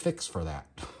 we have a fix for that.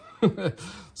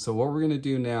 So what we're gonna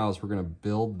do now is we're gonna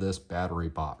build this battery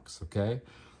box, okay?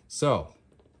 So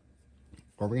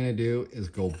what we're gonna do is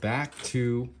go back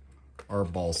to our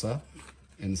balsa,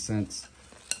 and since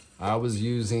I was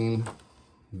using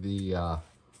the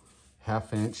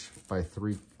 1/2 inch by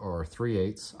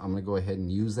 3/8, I'm gonna go ahead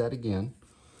and use that again.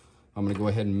 I'm gonna go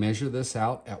ahead and measure this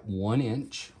out at 1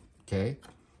 inch, okay?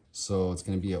 So it's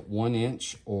gonna be at 1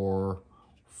 inch or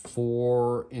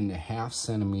 4.5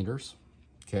 centimeters,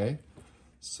 okay?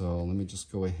 So let me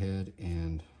just go ahead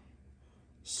and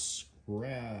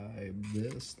scribe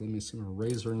this. Let me see my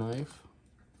razor knife.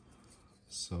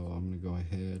 So I'm gonna go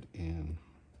ahead and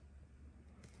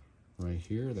right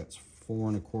here, that's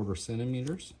 4.25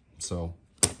 centimeters. So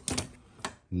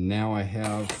now I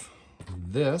have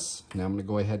this. Now I'm gonna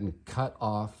go ahead and cut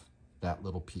off that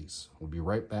little piece. We'll be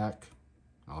right back.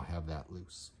 I'll have that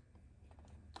loose.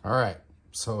 All right,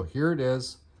 so here it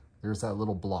is. There's that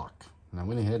little block. And I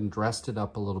went ahead and dressed it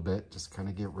up a little bit, just kind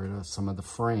of get rid of some of the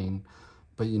frame.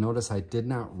 But you notice I did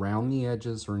not round the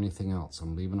edges or anything else.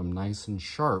 I'm leaving them nice and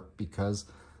sharp because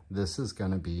this is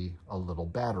gonna be a little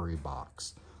battery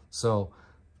box. So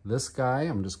this guy,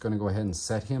 I'm just gonna go ahead and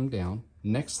set him down.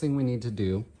 Next thing we need to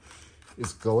do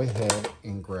is go ahead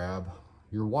and grab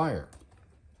your wire,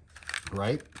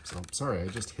 right? So I'm sorry, I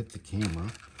just hit the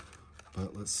camera,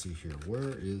 but let's see here.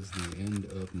 Where is the end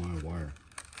of my wire?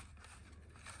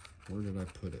 Where did I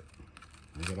put it?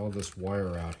 I got all this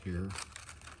wire out here.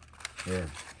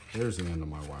 There's the end of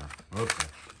my wire. Okay.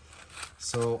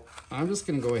 So I'm just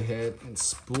gonna go ahead and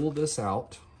spool this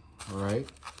out, all right?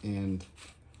 And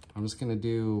I'm just gonna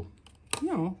do,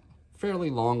 fairly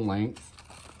long length.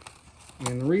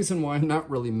 And the reason why I'm not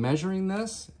really measuring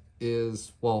this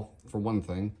is, well, for one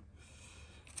thing,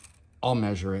 I'll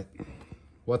measure it.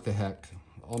 What the heck,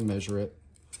 I'll measure it.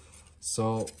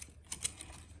 So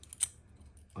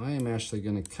I am actually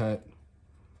gonna cut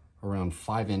around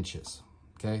 5 inches,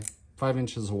 okay? 5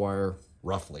 inches of wire,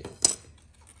 roughly.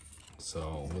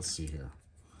 So let's see here.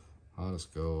 I'll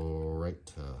just go right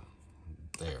to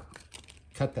there.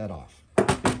 Cut that off.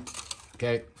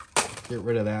 Okay, get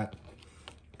rid of that.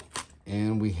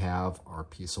 And we have our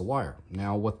piece of wire.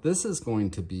 Now what this is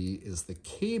going to be is the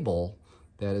cable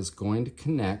that is going to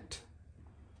connect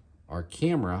our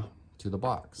camera to the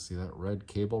box. See that red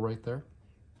cable right there?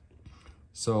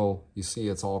 So you see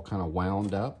it's all kind of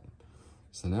wound up.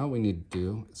 So now what we need to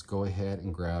do is go ahead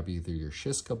and grab either your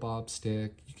shish kebab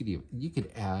stick. You could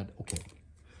add, okay,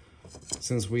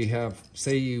 since we have,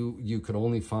 say you could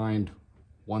only find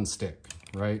one stick,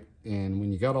 right? And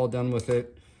when you got all done with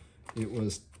it, it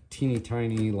was teeny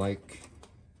tiny like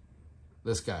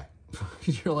this guy.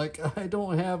 You're like, I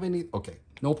don't have any, okay,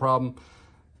 no problem.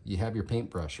 You have your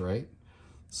paintbrush, right?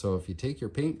 So if you take your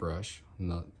paintbrush and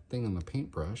the thing on the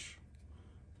paintbrush,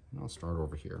 and I'll start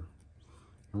over here,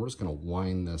 and we're just gonna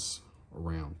wind this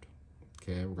around,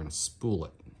 okay? We're gonna spool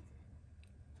it.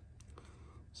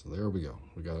 So there we go.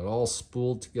 We got it all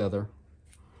spooled together.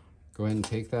 Go ahead and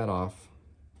take that off.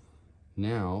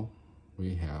 Now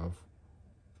we have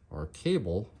our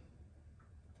cable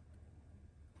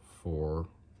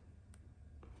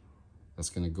that's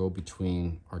gonna go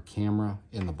between our camera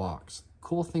and the box.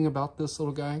 Cool thing about this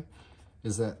little guy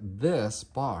is that this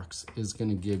box is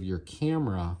gonna give your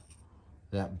camera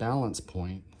that balance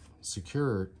point,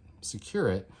 secure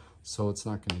it, so it's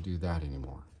not gonna do that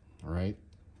anymore, all right?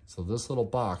 So this little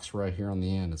box right here on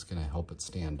the end is gonna help it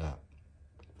stand up.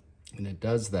 And it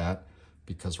does that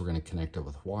because we're gonna connect it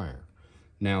with wire.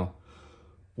 Now,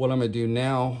 what I'm gonna do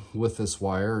now with this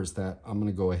wire is that I'm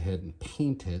gonna go ahead and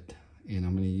paint it, and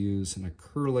I'm gonna use an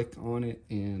acrylic on it,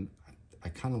 and I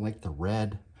kind of like the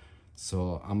red,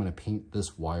 so I'm gonna paint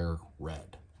this wire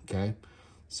red, okay?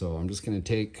 So I'm just gonna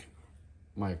take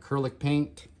my acrylic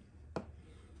paint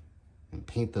and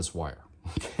paint this wire,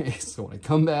 okay? So when I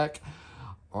come back,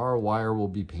 our wire will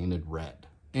be painted red.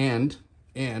 And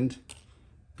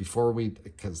before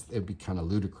because it'd be kind of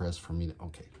ludicrous for me to,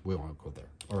 okay, we won't go there.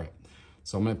 All right,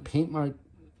 so I'm gonna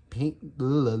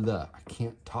I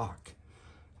can't talk.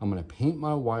 I'm gonna paint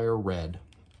my wire red,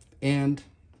 and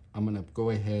I'm gonna go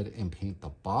ahead and paint the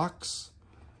box,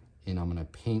 and I'm gonna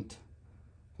paint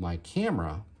my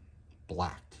camera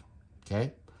black,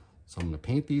 okay? So I'm gonna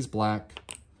paint these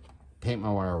black, paint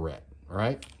my wire red, all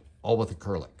right? All with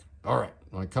acrylic. All right,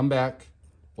 when I come back,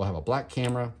 we'll have a black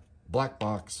camera, black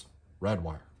box, red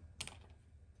wire.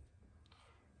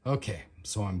 Okay,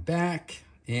 so I'm back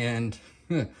and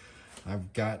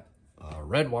I've got a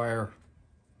red wire,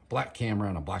 black camera,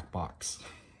 and a black box.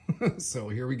 So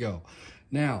here we go.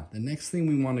 Now, the next thing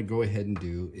we want to go ahead and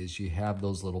do is you have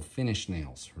those little finish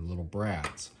nails or little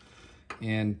brads.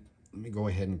 And let me go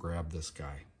ahead and grab this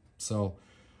guy. So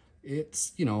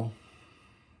it's, you know,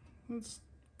 it's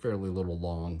fairly little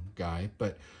long guy,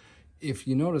 but if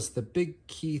you notice, the big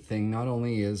key thing not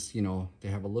only is, you know, they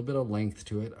have a little bit of length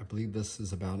to it. I believe this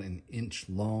is about 1 inch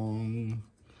long.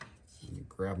 Let me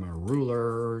grab my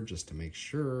ruler just to make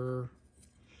sure.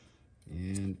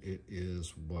 And it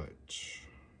is what?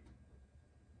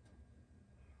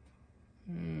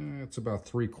 It's about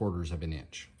 3/4 of an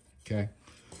inch, okay?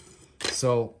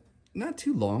 So not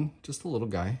too long, just a little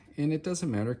guy. And it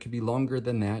doesn't matter, it could be longer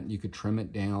than that. You could trim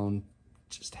it down,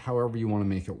 just however you want to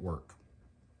make it work.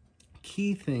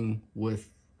 Key thing with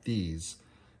these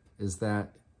is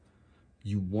that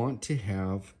you want to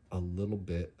have a little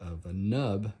bit of a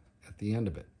nub at the end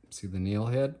of it. See the nail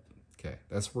head? Okay,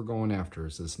 that's what we're going after,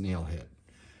 is this nail head.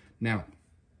 Now,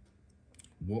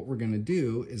 what we're going to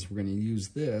do is we're going to use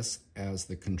this as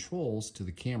the controls to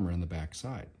the camera in the back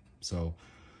side. So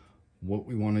what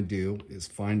we want to do is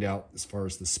find out as far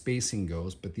as the spacing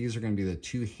goes, but these are going to be the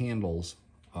 2 handles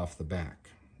off the back.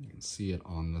 You can see it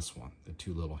on this one, the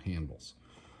 2 little handles.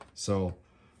 So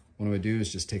what I'm going to do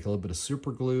is just take a little bit of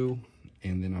super glue,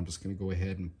 and then I'm just going to go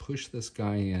ahead and push this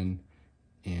guy in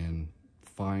and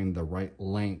find the right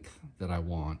length that I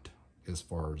want as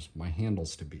far as my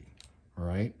handles to be. All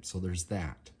right, so there's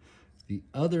that. The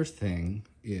other thing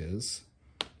is,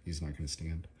 he's not going to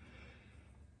stand.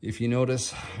 If you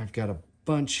notice, I've got a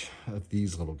bunch of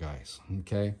these little guys,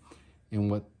 okay?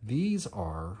 And what these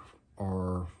are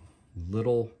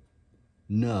little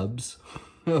nubs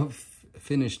of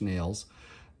finish nails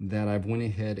that I've went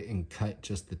ahead and cut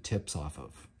just the tips off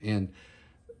of. And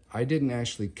I didn't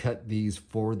actually cut these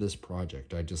for this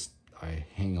project. I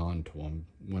hang on to them.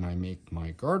 When I make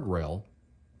my guardrail,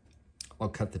 I'll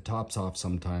cut the tops off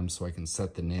sometimes so I can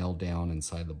set the nail down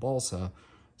inside the balsa,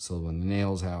 so when the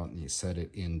nail's out, you set it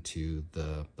into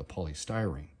the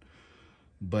polystyrene.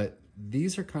 But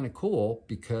these are kind of cool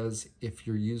because if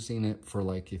you're using it for,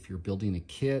 like, if you're building a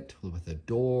kit with a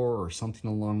door or something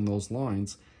along those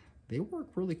lines, they work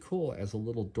really cool as a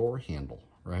little door handle,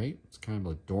 right? It's kind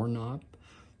of a doorknob.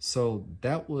 So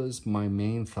that was my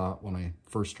main thought when I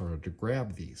first started to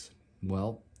grab these.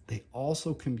 Well, they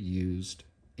also can be used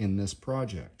in this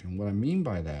project. And what I mean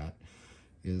by that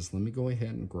is, let me go ahead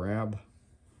and grab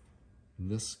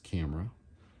this camera.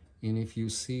 And if you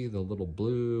see the little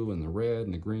blue and the red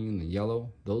and the green and the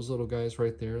yellow, those little guys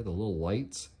right there, the little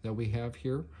lights that we have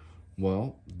here,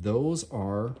 well, those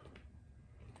are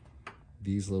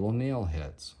these little nail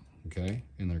heads, okay?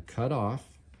 And they're cut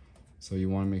off. So you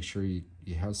want to make sure you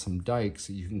have some dikes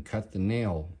so you can cut the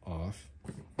nail off.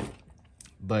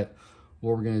 But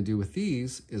what we're going to do with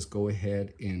these is go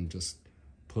ahead and just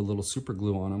put a little super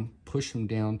glue on them, push them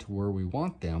down to where we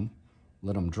want them,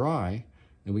 let them dry,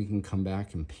 and we can come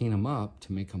back and paint them up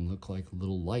to make them look like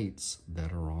little lights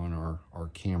that are on our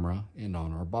camera and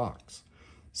on our box.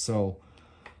 So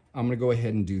I'm going to go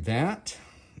ahead and do that.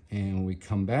 And when we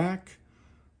come back,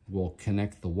 we'll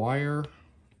connect the wire,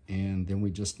 and then we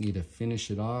just need to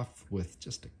finish it off with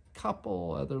just a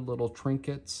couple other little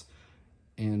trinkets,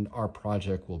 and our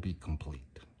project will be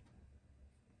complete.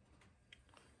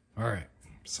 All right,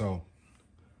 so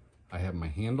I have my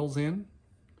handles in.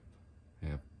 I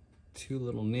have 2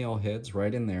 little nail heads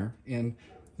right in there. And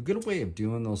a good way of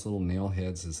doing those little nail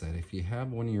heads is that if you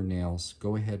have one of your nails,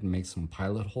 go ahead and make some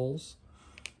pilot holes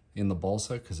in the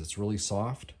balsa because it's really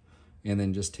soft. And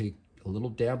then just take a little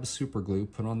dab of super glue,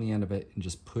 put on the end of it, and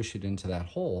just push it into that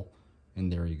hole.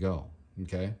 And there you go,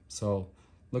 okay? So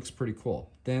looks pretty cool.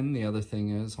 Then the other thing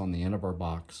is, on the end of our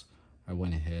box, I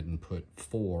went ahead and put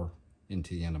 4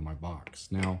 into the end of my box.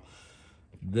 Now,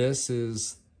 this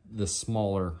is the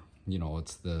smaller, you know,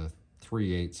 it's the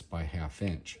 3/8 by 1/2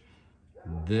 inch.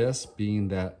 This being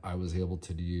that I was able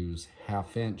to use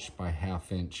 1/2 inch by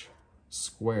 1/2 inch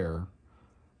square,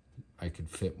 I could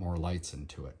fit more lights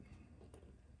into it.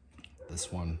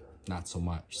 This one, not so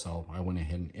much. So I went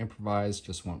ahead and improvised,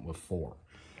 just went with 4.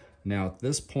 Now at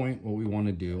this point, what we want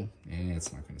to do, and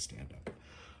it's not going to stand up,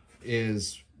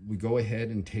 is we go ahead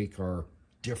and take our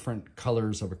different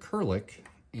colors of acrylic,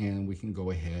 and we can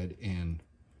go ahead and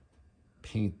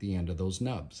paint the end of those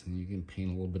nubs. And you can paint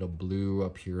a little bit of blue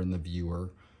up here in the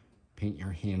viewer, paint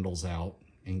your handles out,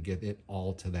 and get it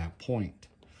all to that point.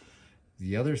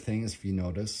 The other thing is, if you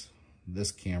notice,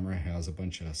 this camera has a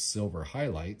bunch of silver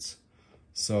highlights.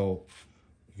 So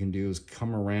what you can do is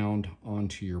come around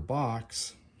onto your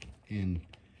box and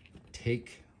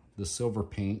take the silver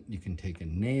paint. You can take a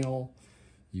nail,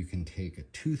 you can take a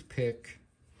toothpick,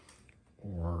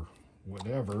 or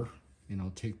whatever, you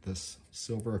know, take this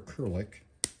silver acrylic,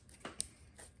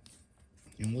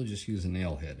 and we'll just use a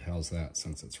nail head. How's that,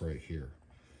 since it's right here?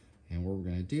 And what we're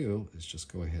going to do is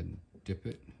just go ahead and dip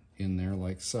it in there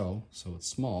like so, so it's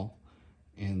small,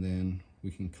 and then we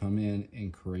can come in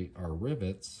and create our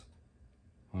rivets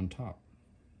on top.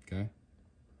 Okay,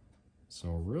 so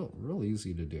real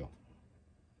easy to do.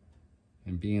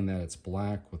 And being that it's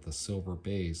black with a silver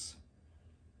base,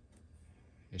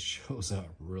 it shows up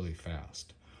really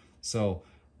fast. So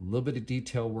a little bit of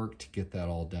detail work to get that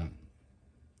all done.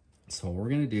 So what we're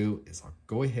gonna do is I'll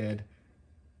go ahead,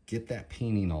 get that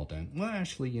painting all done. Well,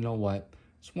 actually, you know what?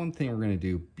 There's one thing we're gonna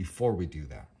do before we do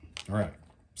that. All right,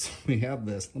 so we have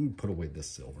this. Let me put away this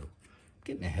silver. I'm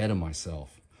getting ahead of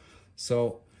myself.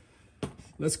 So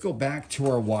let's go back to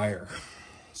our wire.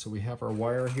 So we have our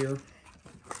wire here.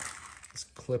 Let's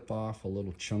clip off a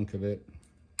little chunk of it.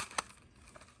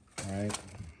 All right,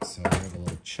 so I have a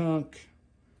little chunk,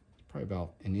 probably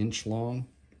about 1 inch long.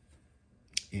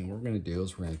 And what we're gonna do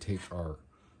is we're gonna take our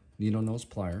needle nose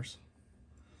pliers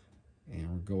and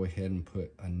we'll go ahead and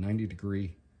put a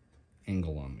 90-degree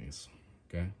angle on these.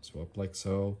 Okay, so up like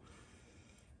so,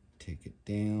 take it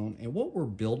down. And what we're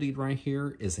building right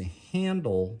here is a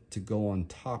handle to go on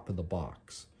top of the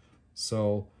box.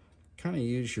 So kind of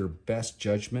use your best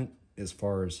judgment as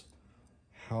far as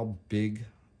how big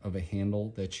of a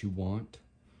handle that you want.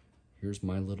 Here's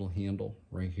my little handle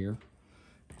right here.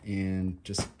 And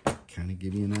just kind of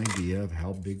give you an idea of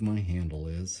how big my handle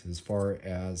is. As far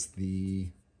as the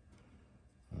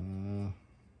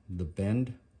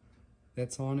bend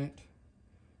that's on it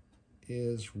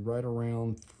is right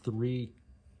around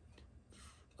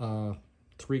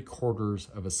 3/4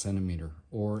 of a centimeter.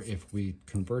 Or if we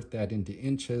convert that into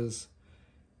inches,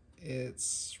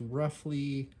 it's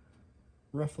roughly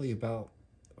about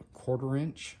 1/4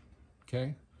 inch,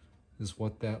 okay, is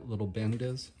what that little bend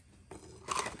is.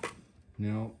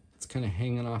 Now, it's kind of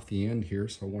hanging off the end here,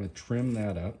 so I want to trim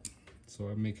that up. So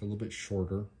I make it a little bit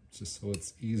shorter, just so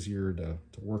it's easier to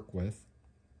work with.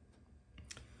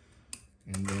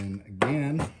 And then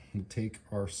again, we'll take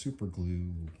our super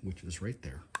glue, which is right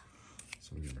there.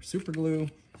 So we get our super glue,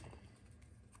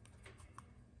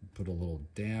 put a little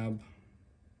dab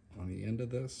on the end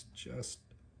of this, just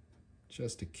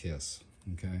a kiss,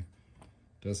 okay?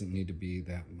 Doesn't need to be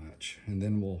that much. And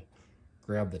then we'll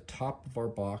grab the top of our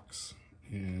box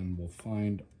and we'll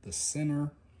find the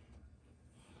center.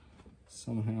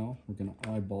 Somehow we're gonna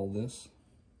eyeball this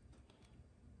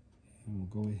and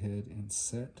we'll go ahead and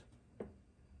set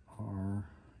our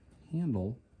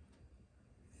handle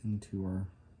into our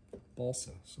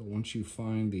balsa. So once you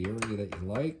find the area that you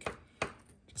like,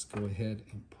 just go ahead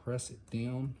and press it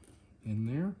down in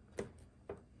there.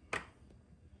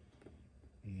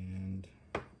 And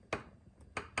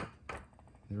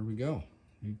there we go.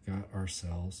 We've got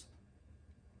ourselves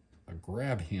a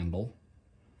grab handle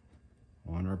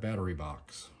on our battery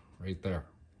box right there.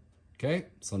 Okay,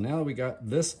 so now that we got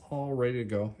this all ready to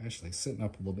go, actually sitting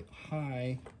up a little bit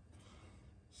high,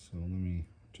 so let me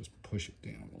just push it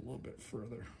down a little bit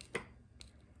further.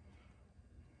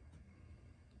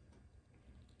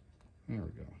 There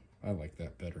we go. I like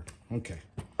that better. Okay,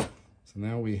 so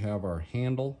now we have our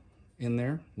handle in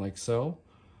there like so.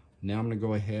 Now I'm gonna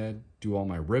go ahead, do all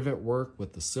my rivet work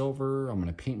with the silver. I'm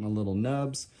gonna paint my little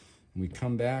nubs. When we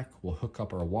come back, we'll hook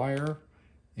up our wire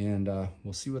and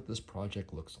we'll see what this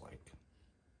project looks like.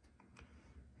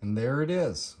 And there it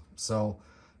is. So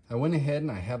I went ahead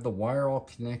and I have the wire all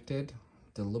connected,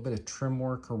 did a little bit of trim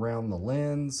work around the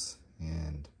lens,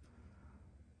 and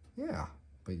yeah,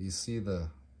 but you see the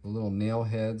little nail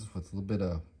heads with a little bit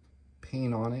of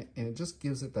paint on it, and it just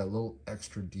gives it that little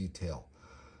extra detail.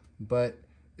 But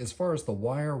as far as the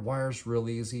wire's real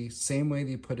easy. Same way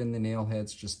that you put in the nail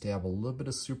heads, just dab a little bit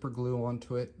of super glue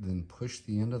onto it, then push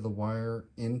the end of the wire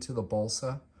into the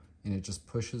balsa, and it just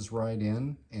pushes right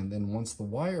in. And then once the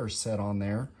wire is set on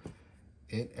there,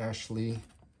 it actually,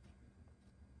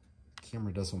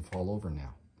 camera doesn't fall over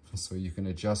now. So you can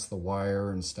adjust the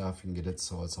wire and stuff and get it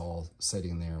so it's all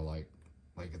sitting there like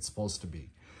it's supposed to be.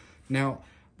 Now,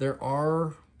 there's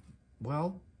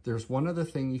one other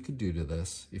thing you could do to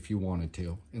this if you wanted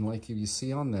to. And like if you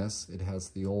see on this, it has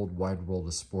the old Wide World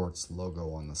of Sports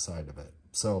logo on the side of it.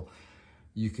 So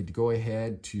you could go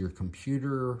ahead to your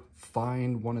computer,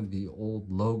 find one of the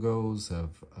old logos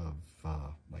of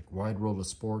like Wide World of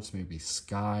Sports, maybe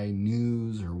Sky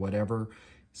News or whatever,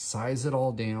 size it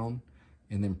all down,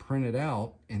 and then print it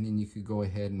out, and then you could go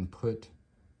ahead and put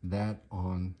that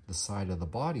on the side of the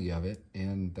body of it,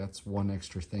 and that's one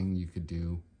extra thing you could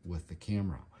do with the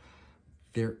camera.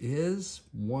 There is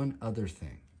one other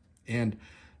thing, and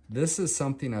this is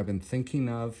something I've been thinking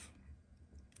of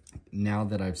now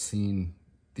that I've seen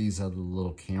these other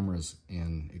little cameras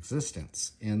in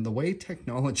existence. And the way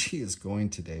technology is going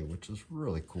today, which is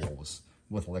really cool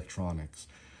with electronics,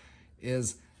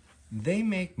 is they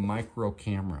make micro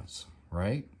cameras,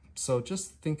 right? So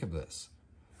just think of this.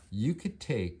 You could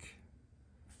take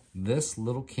this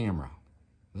little camera,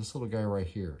 this little guy right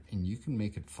here, and you can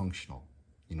make it functional,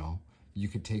 you know? You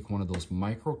could take one of those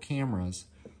micro cameras,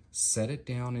 set it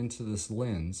down into this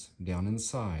lens down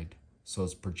inside so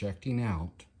it's projecting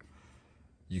out.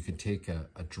 You could take a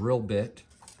drill bit,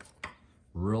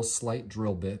 real slight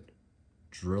drill bit,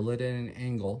 drill it at an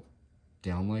angle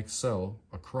down like so,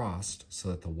 across, so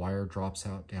that the wire drops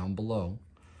out down below,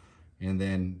 and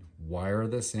then wire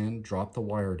this in, drop the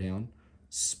wire down,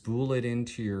 spool it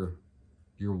into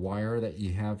your wire that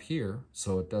you have here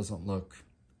so it doesn't look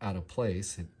out of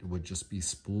place. It would just be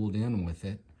spooled in with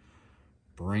it.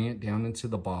 Bring it down into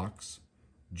the box,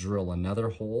 drill another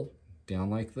hole down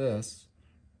like this,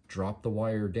 drop the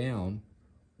wire down,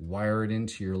 wire it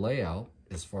into your layout.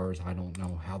 As far as I don't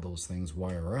know how those things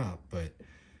wire up, but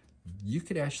you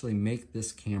could actually make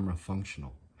this camera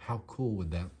functional. How cool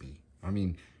would that be? I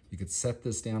mean, you could set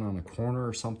this down on a corner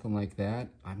or something like that.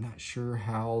 I'm not sure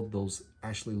how those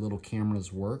actually little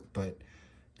cameras work, but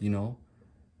you know,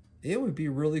 it would be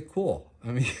really cool.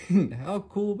 I mean, how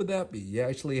cool would that be? You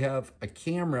actually have a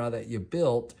camera that you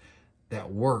built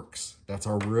that works. That's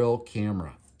a real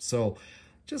camera. So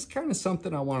just kind of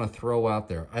something I want to throw out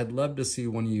there. I'd love to see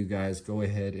one of you guys go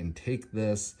ahead and take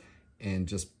this and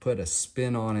just put a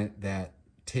spin on it that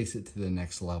takes it to the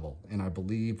next level. And I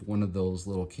believe one of those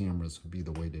little cameras would be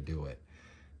the way to do it.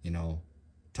 You know,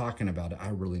 talking about it, I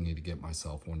really need to get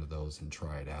myself one of those and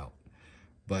try it out.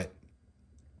 But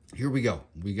here we go.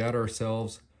 We got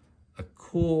ourselves a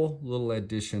cool little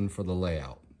addition for the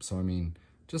layout. So, I mean,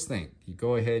 just think, you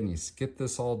go ahead and you get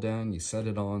this all done. You set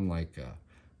it on like a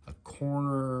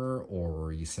corner,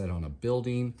 or you set on a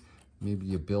building. Maybe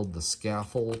you build the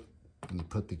scaffold and you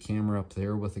put the camera up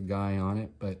there with a guy on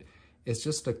it. But it's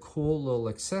just a cool little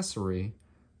accessory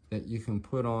that you can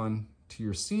put on to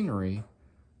your scenery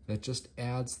that just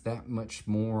adds that much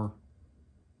more,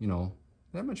 you know,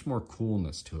 that much more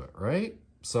coolness to it, right?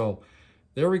 So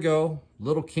there we go,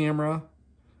 little camera,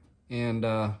 and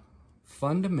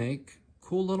fun to make,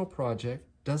 cool little project.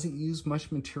 Doesn't use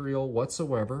much material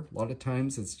whatsoever. A lot of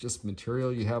times it's just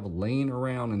material you have laying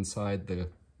around inside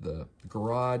the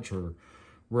garage or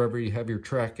wherever you have your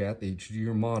track at, that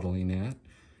you're modeling at,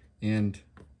 and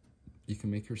you can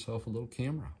make yourself a little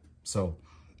camera. So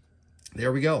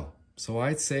there we go. So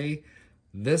I'd say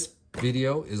this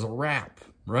video is a wrap,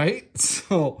 right?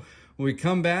 So when we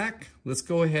come back, let's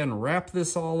go ahead and wrap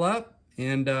this all up,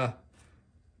 and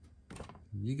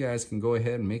you guys can go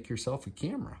ahead and make yourself a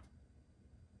camera.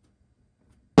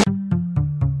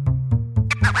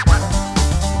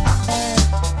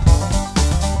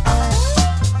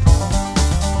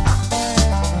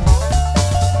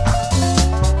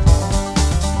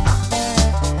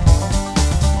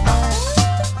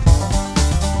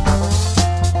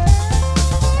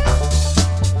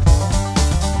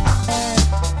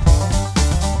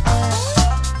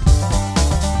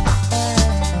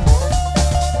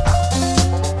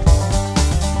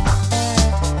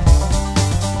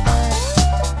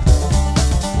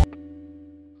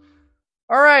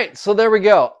 All right, so there we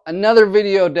go. Another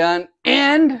video done,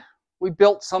 and we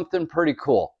built something pretty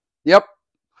cool. Yep,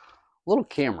 little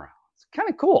camera. It's kind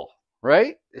of cool,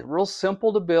 right? It's real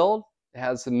simple to build. It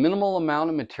has a minimal amount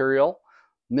of material,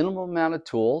 minimal amount of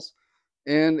tools,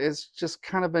 and it's just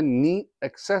kind of a neat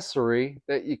accessory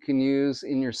that you can use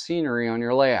in your scenery on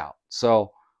your layout.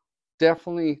 So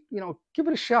definitely, you know, give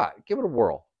it a shot, give it a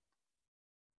whirl.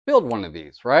 Build one of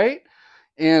these, right?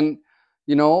 And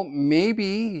you know, maybe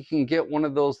you can get one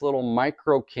of those little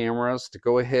micro cameras to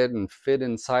go ahead and fit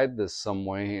inside this some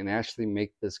way and actually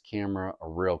make this camera a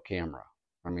real camera.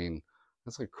 I mean,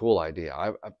 that's a cool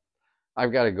idea.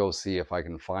 I've got to go see if I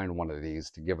can find one of these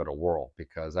to give it a whirl,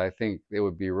 because I think it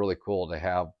would be really cool to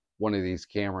have one of these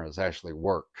cameras actually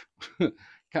work.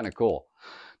 Kind of cool.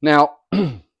 Now,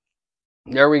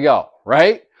 there we go,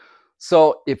 right?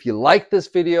 So if you like this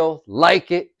video,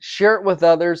 like it, share it with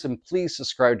others, and please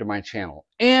subscribe to my channel.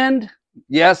 And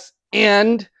yes,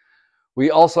 and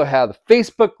we also have the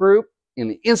Facebook group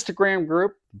and the Instagram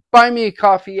group, Buy Me a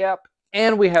Coffee app,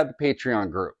 and we have the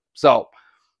Patreon group. So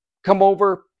come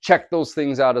over, check those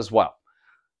things out as well.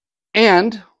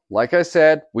 And like I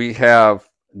said, we have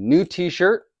a new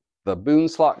t-shirt, the Boone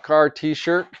Slot Car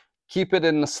t-shirt. Keep it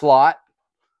in the slot.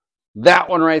 That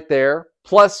one right there.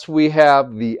 Plus we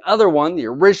have the other one, the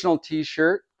original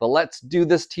t-shirt, the Let's Do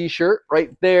This t-shirt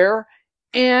right there.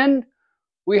 And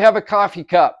we have a coffee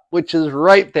cup, which is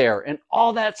right there. And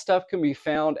all that stuff can be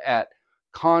found at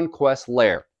Conquest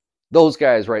Lair. Those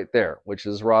guys right there, which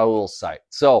is Raul's site.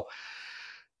 So,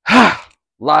 a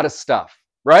lot of stuff,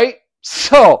 right?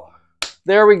 So,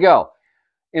 there we go.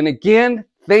 And again,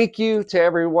 thank you to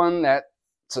everyone that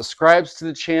subscribes to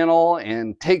the channel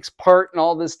and takes part in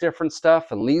all this different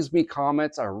stuff and leaves me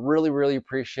comments. I really, really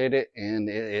appreciate it. And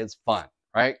it is fun,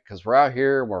 right? Because we're out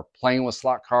here, we're playing with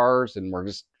slot cars, and we're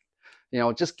just, you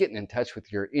know, just getting in touch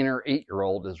with your inner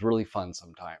 8-year-old is really fun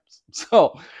sometimes.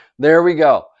 So there we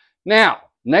go. Now,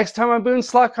 next time on Boone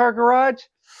Slot Car Garage,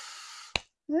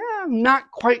 I'm not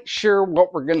quite sure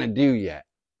what we're going to do yet.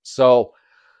 So,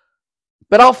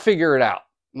 but I'll figure it out.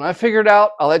 When I figure it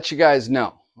out, I'll let you guys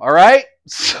know. All right?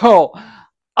 So,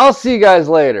 I'll see you guys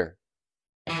later.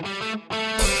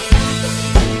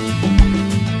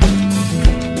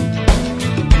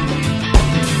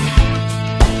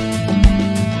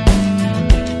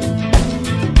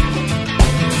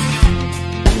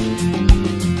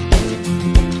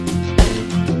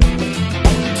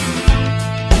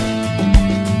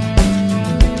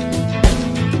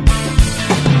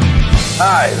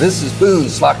 Hi, this is Boone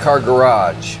Slot Car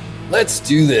Garage. Let's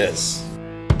do this.